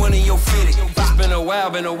and get one of your fitted. It's been a while,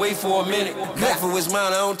 been away for a minute. Back for his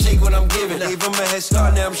mind, I don't take what I'm giving. Gave him a head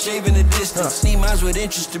start, now I'm shaving the distance. Need minds with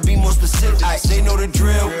interest to be more specific. They know the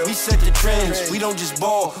drill, we set the trends. We don't just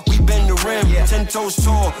ball, we bend the rim. 10 toes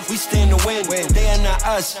tall, we stay in the wind. They are not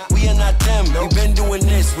us, we are not them. We been doing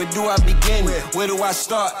this, where do I begin? Where do I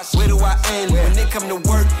start, where do I end? When they come to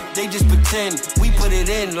work, they just pretend. We put it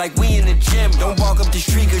in like we in the gym. Don't walk up the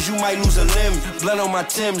street cause you might lose a limb. Blood on my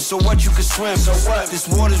Timbs, so what, you can swim. So what? This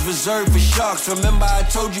water's reserved for sharks. Remember I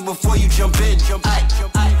told you before you jump in.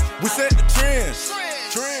 We set the trends,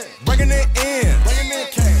 bringing it in.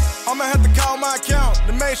 I'ma have to call my account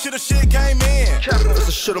to make sure the shit came in. First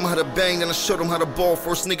I showed him how to bang, then I showed him how to ball.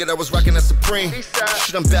 First nigga that was rocking that Supreme.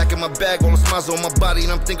 Shit, I'm back in my bag, all the smiles on my body,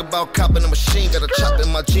 and I'm thinking about copping a machine. Got a chop in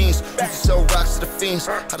my jeans, used to sell rocks to the fiends.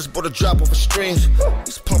 I just bought a drop off of streams.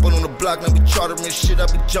 He's pumping on the block, now we chartering shit. I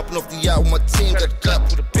be jumping off the yacht with my team, got a clap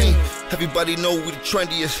with a beam. Everybody know we the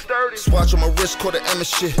trendiest. Swatch on my wrist, caught the Emma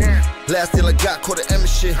shit. Last deal I got, caught the Emma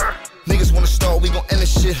shit. Niggas wanna start, we gon' end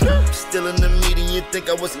this shit. Still in the meeting, you think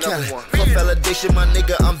I was Cali. For validation, my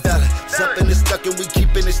nigga, I'm valid. Something is stuck and we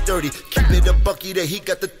keepin' it sturdy. Keep it a bucky that he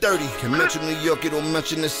got the 30. Can mention New York, you don't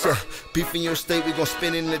mention the set. Beef in your state, we gon'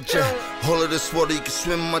 spin in the jet. All of this water, you can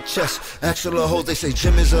swim in my chest. Actual hoes, they say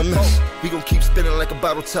gym is a mess. We gon' keep spinning like a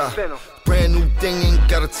bottle top. Brand new thing, ain't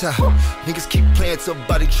got a top. Niggas keep playing till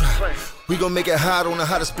body drop. We gon' make it hot on the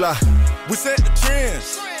hottest block. We set the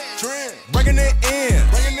trends, bringing it in.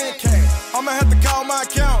 I'ma have to call my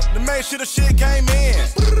account to make sure the shit came in.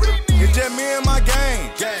 It's just me and my gang.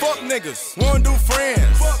 Fuck niggas, wanna do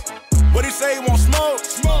friends. What he say, he want smoke?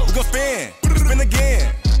 We gon' spin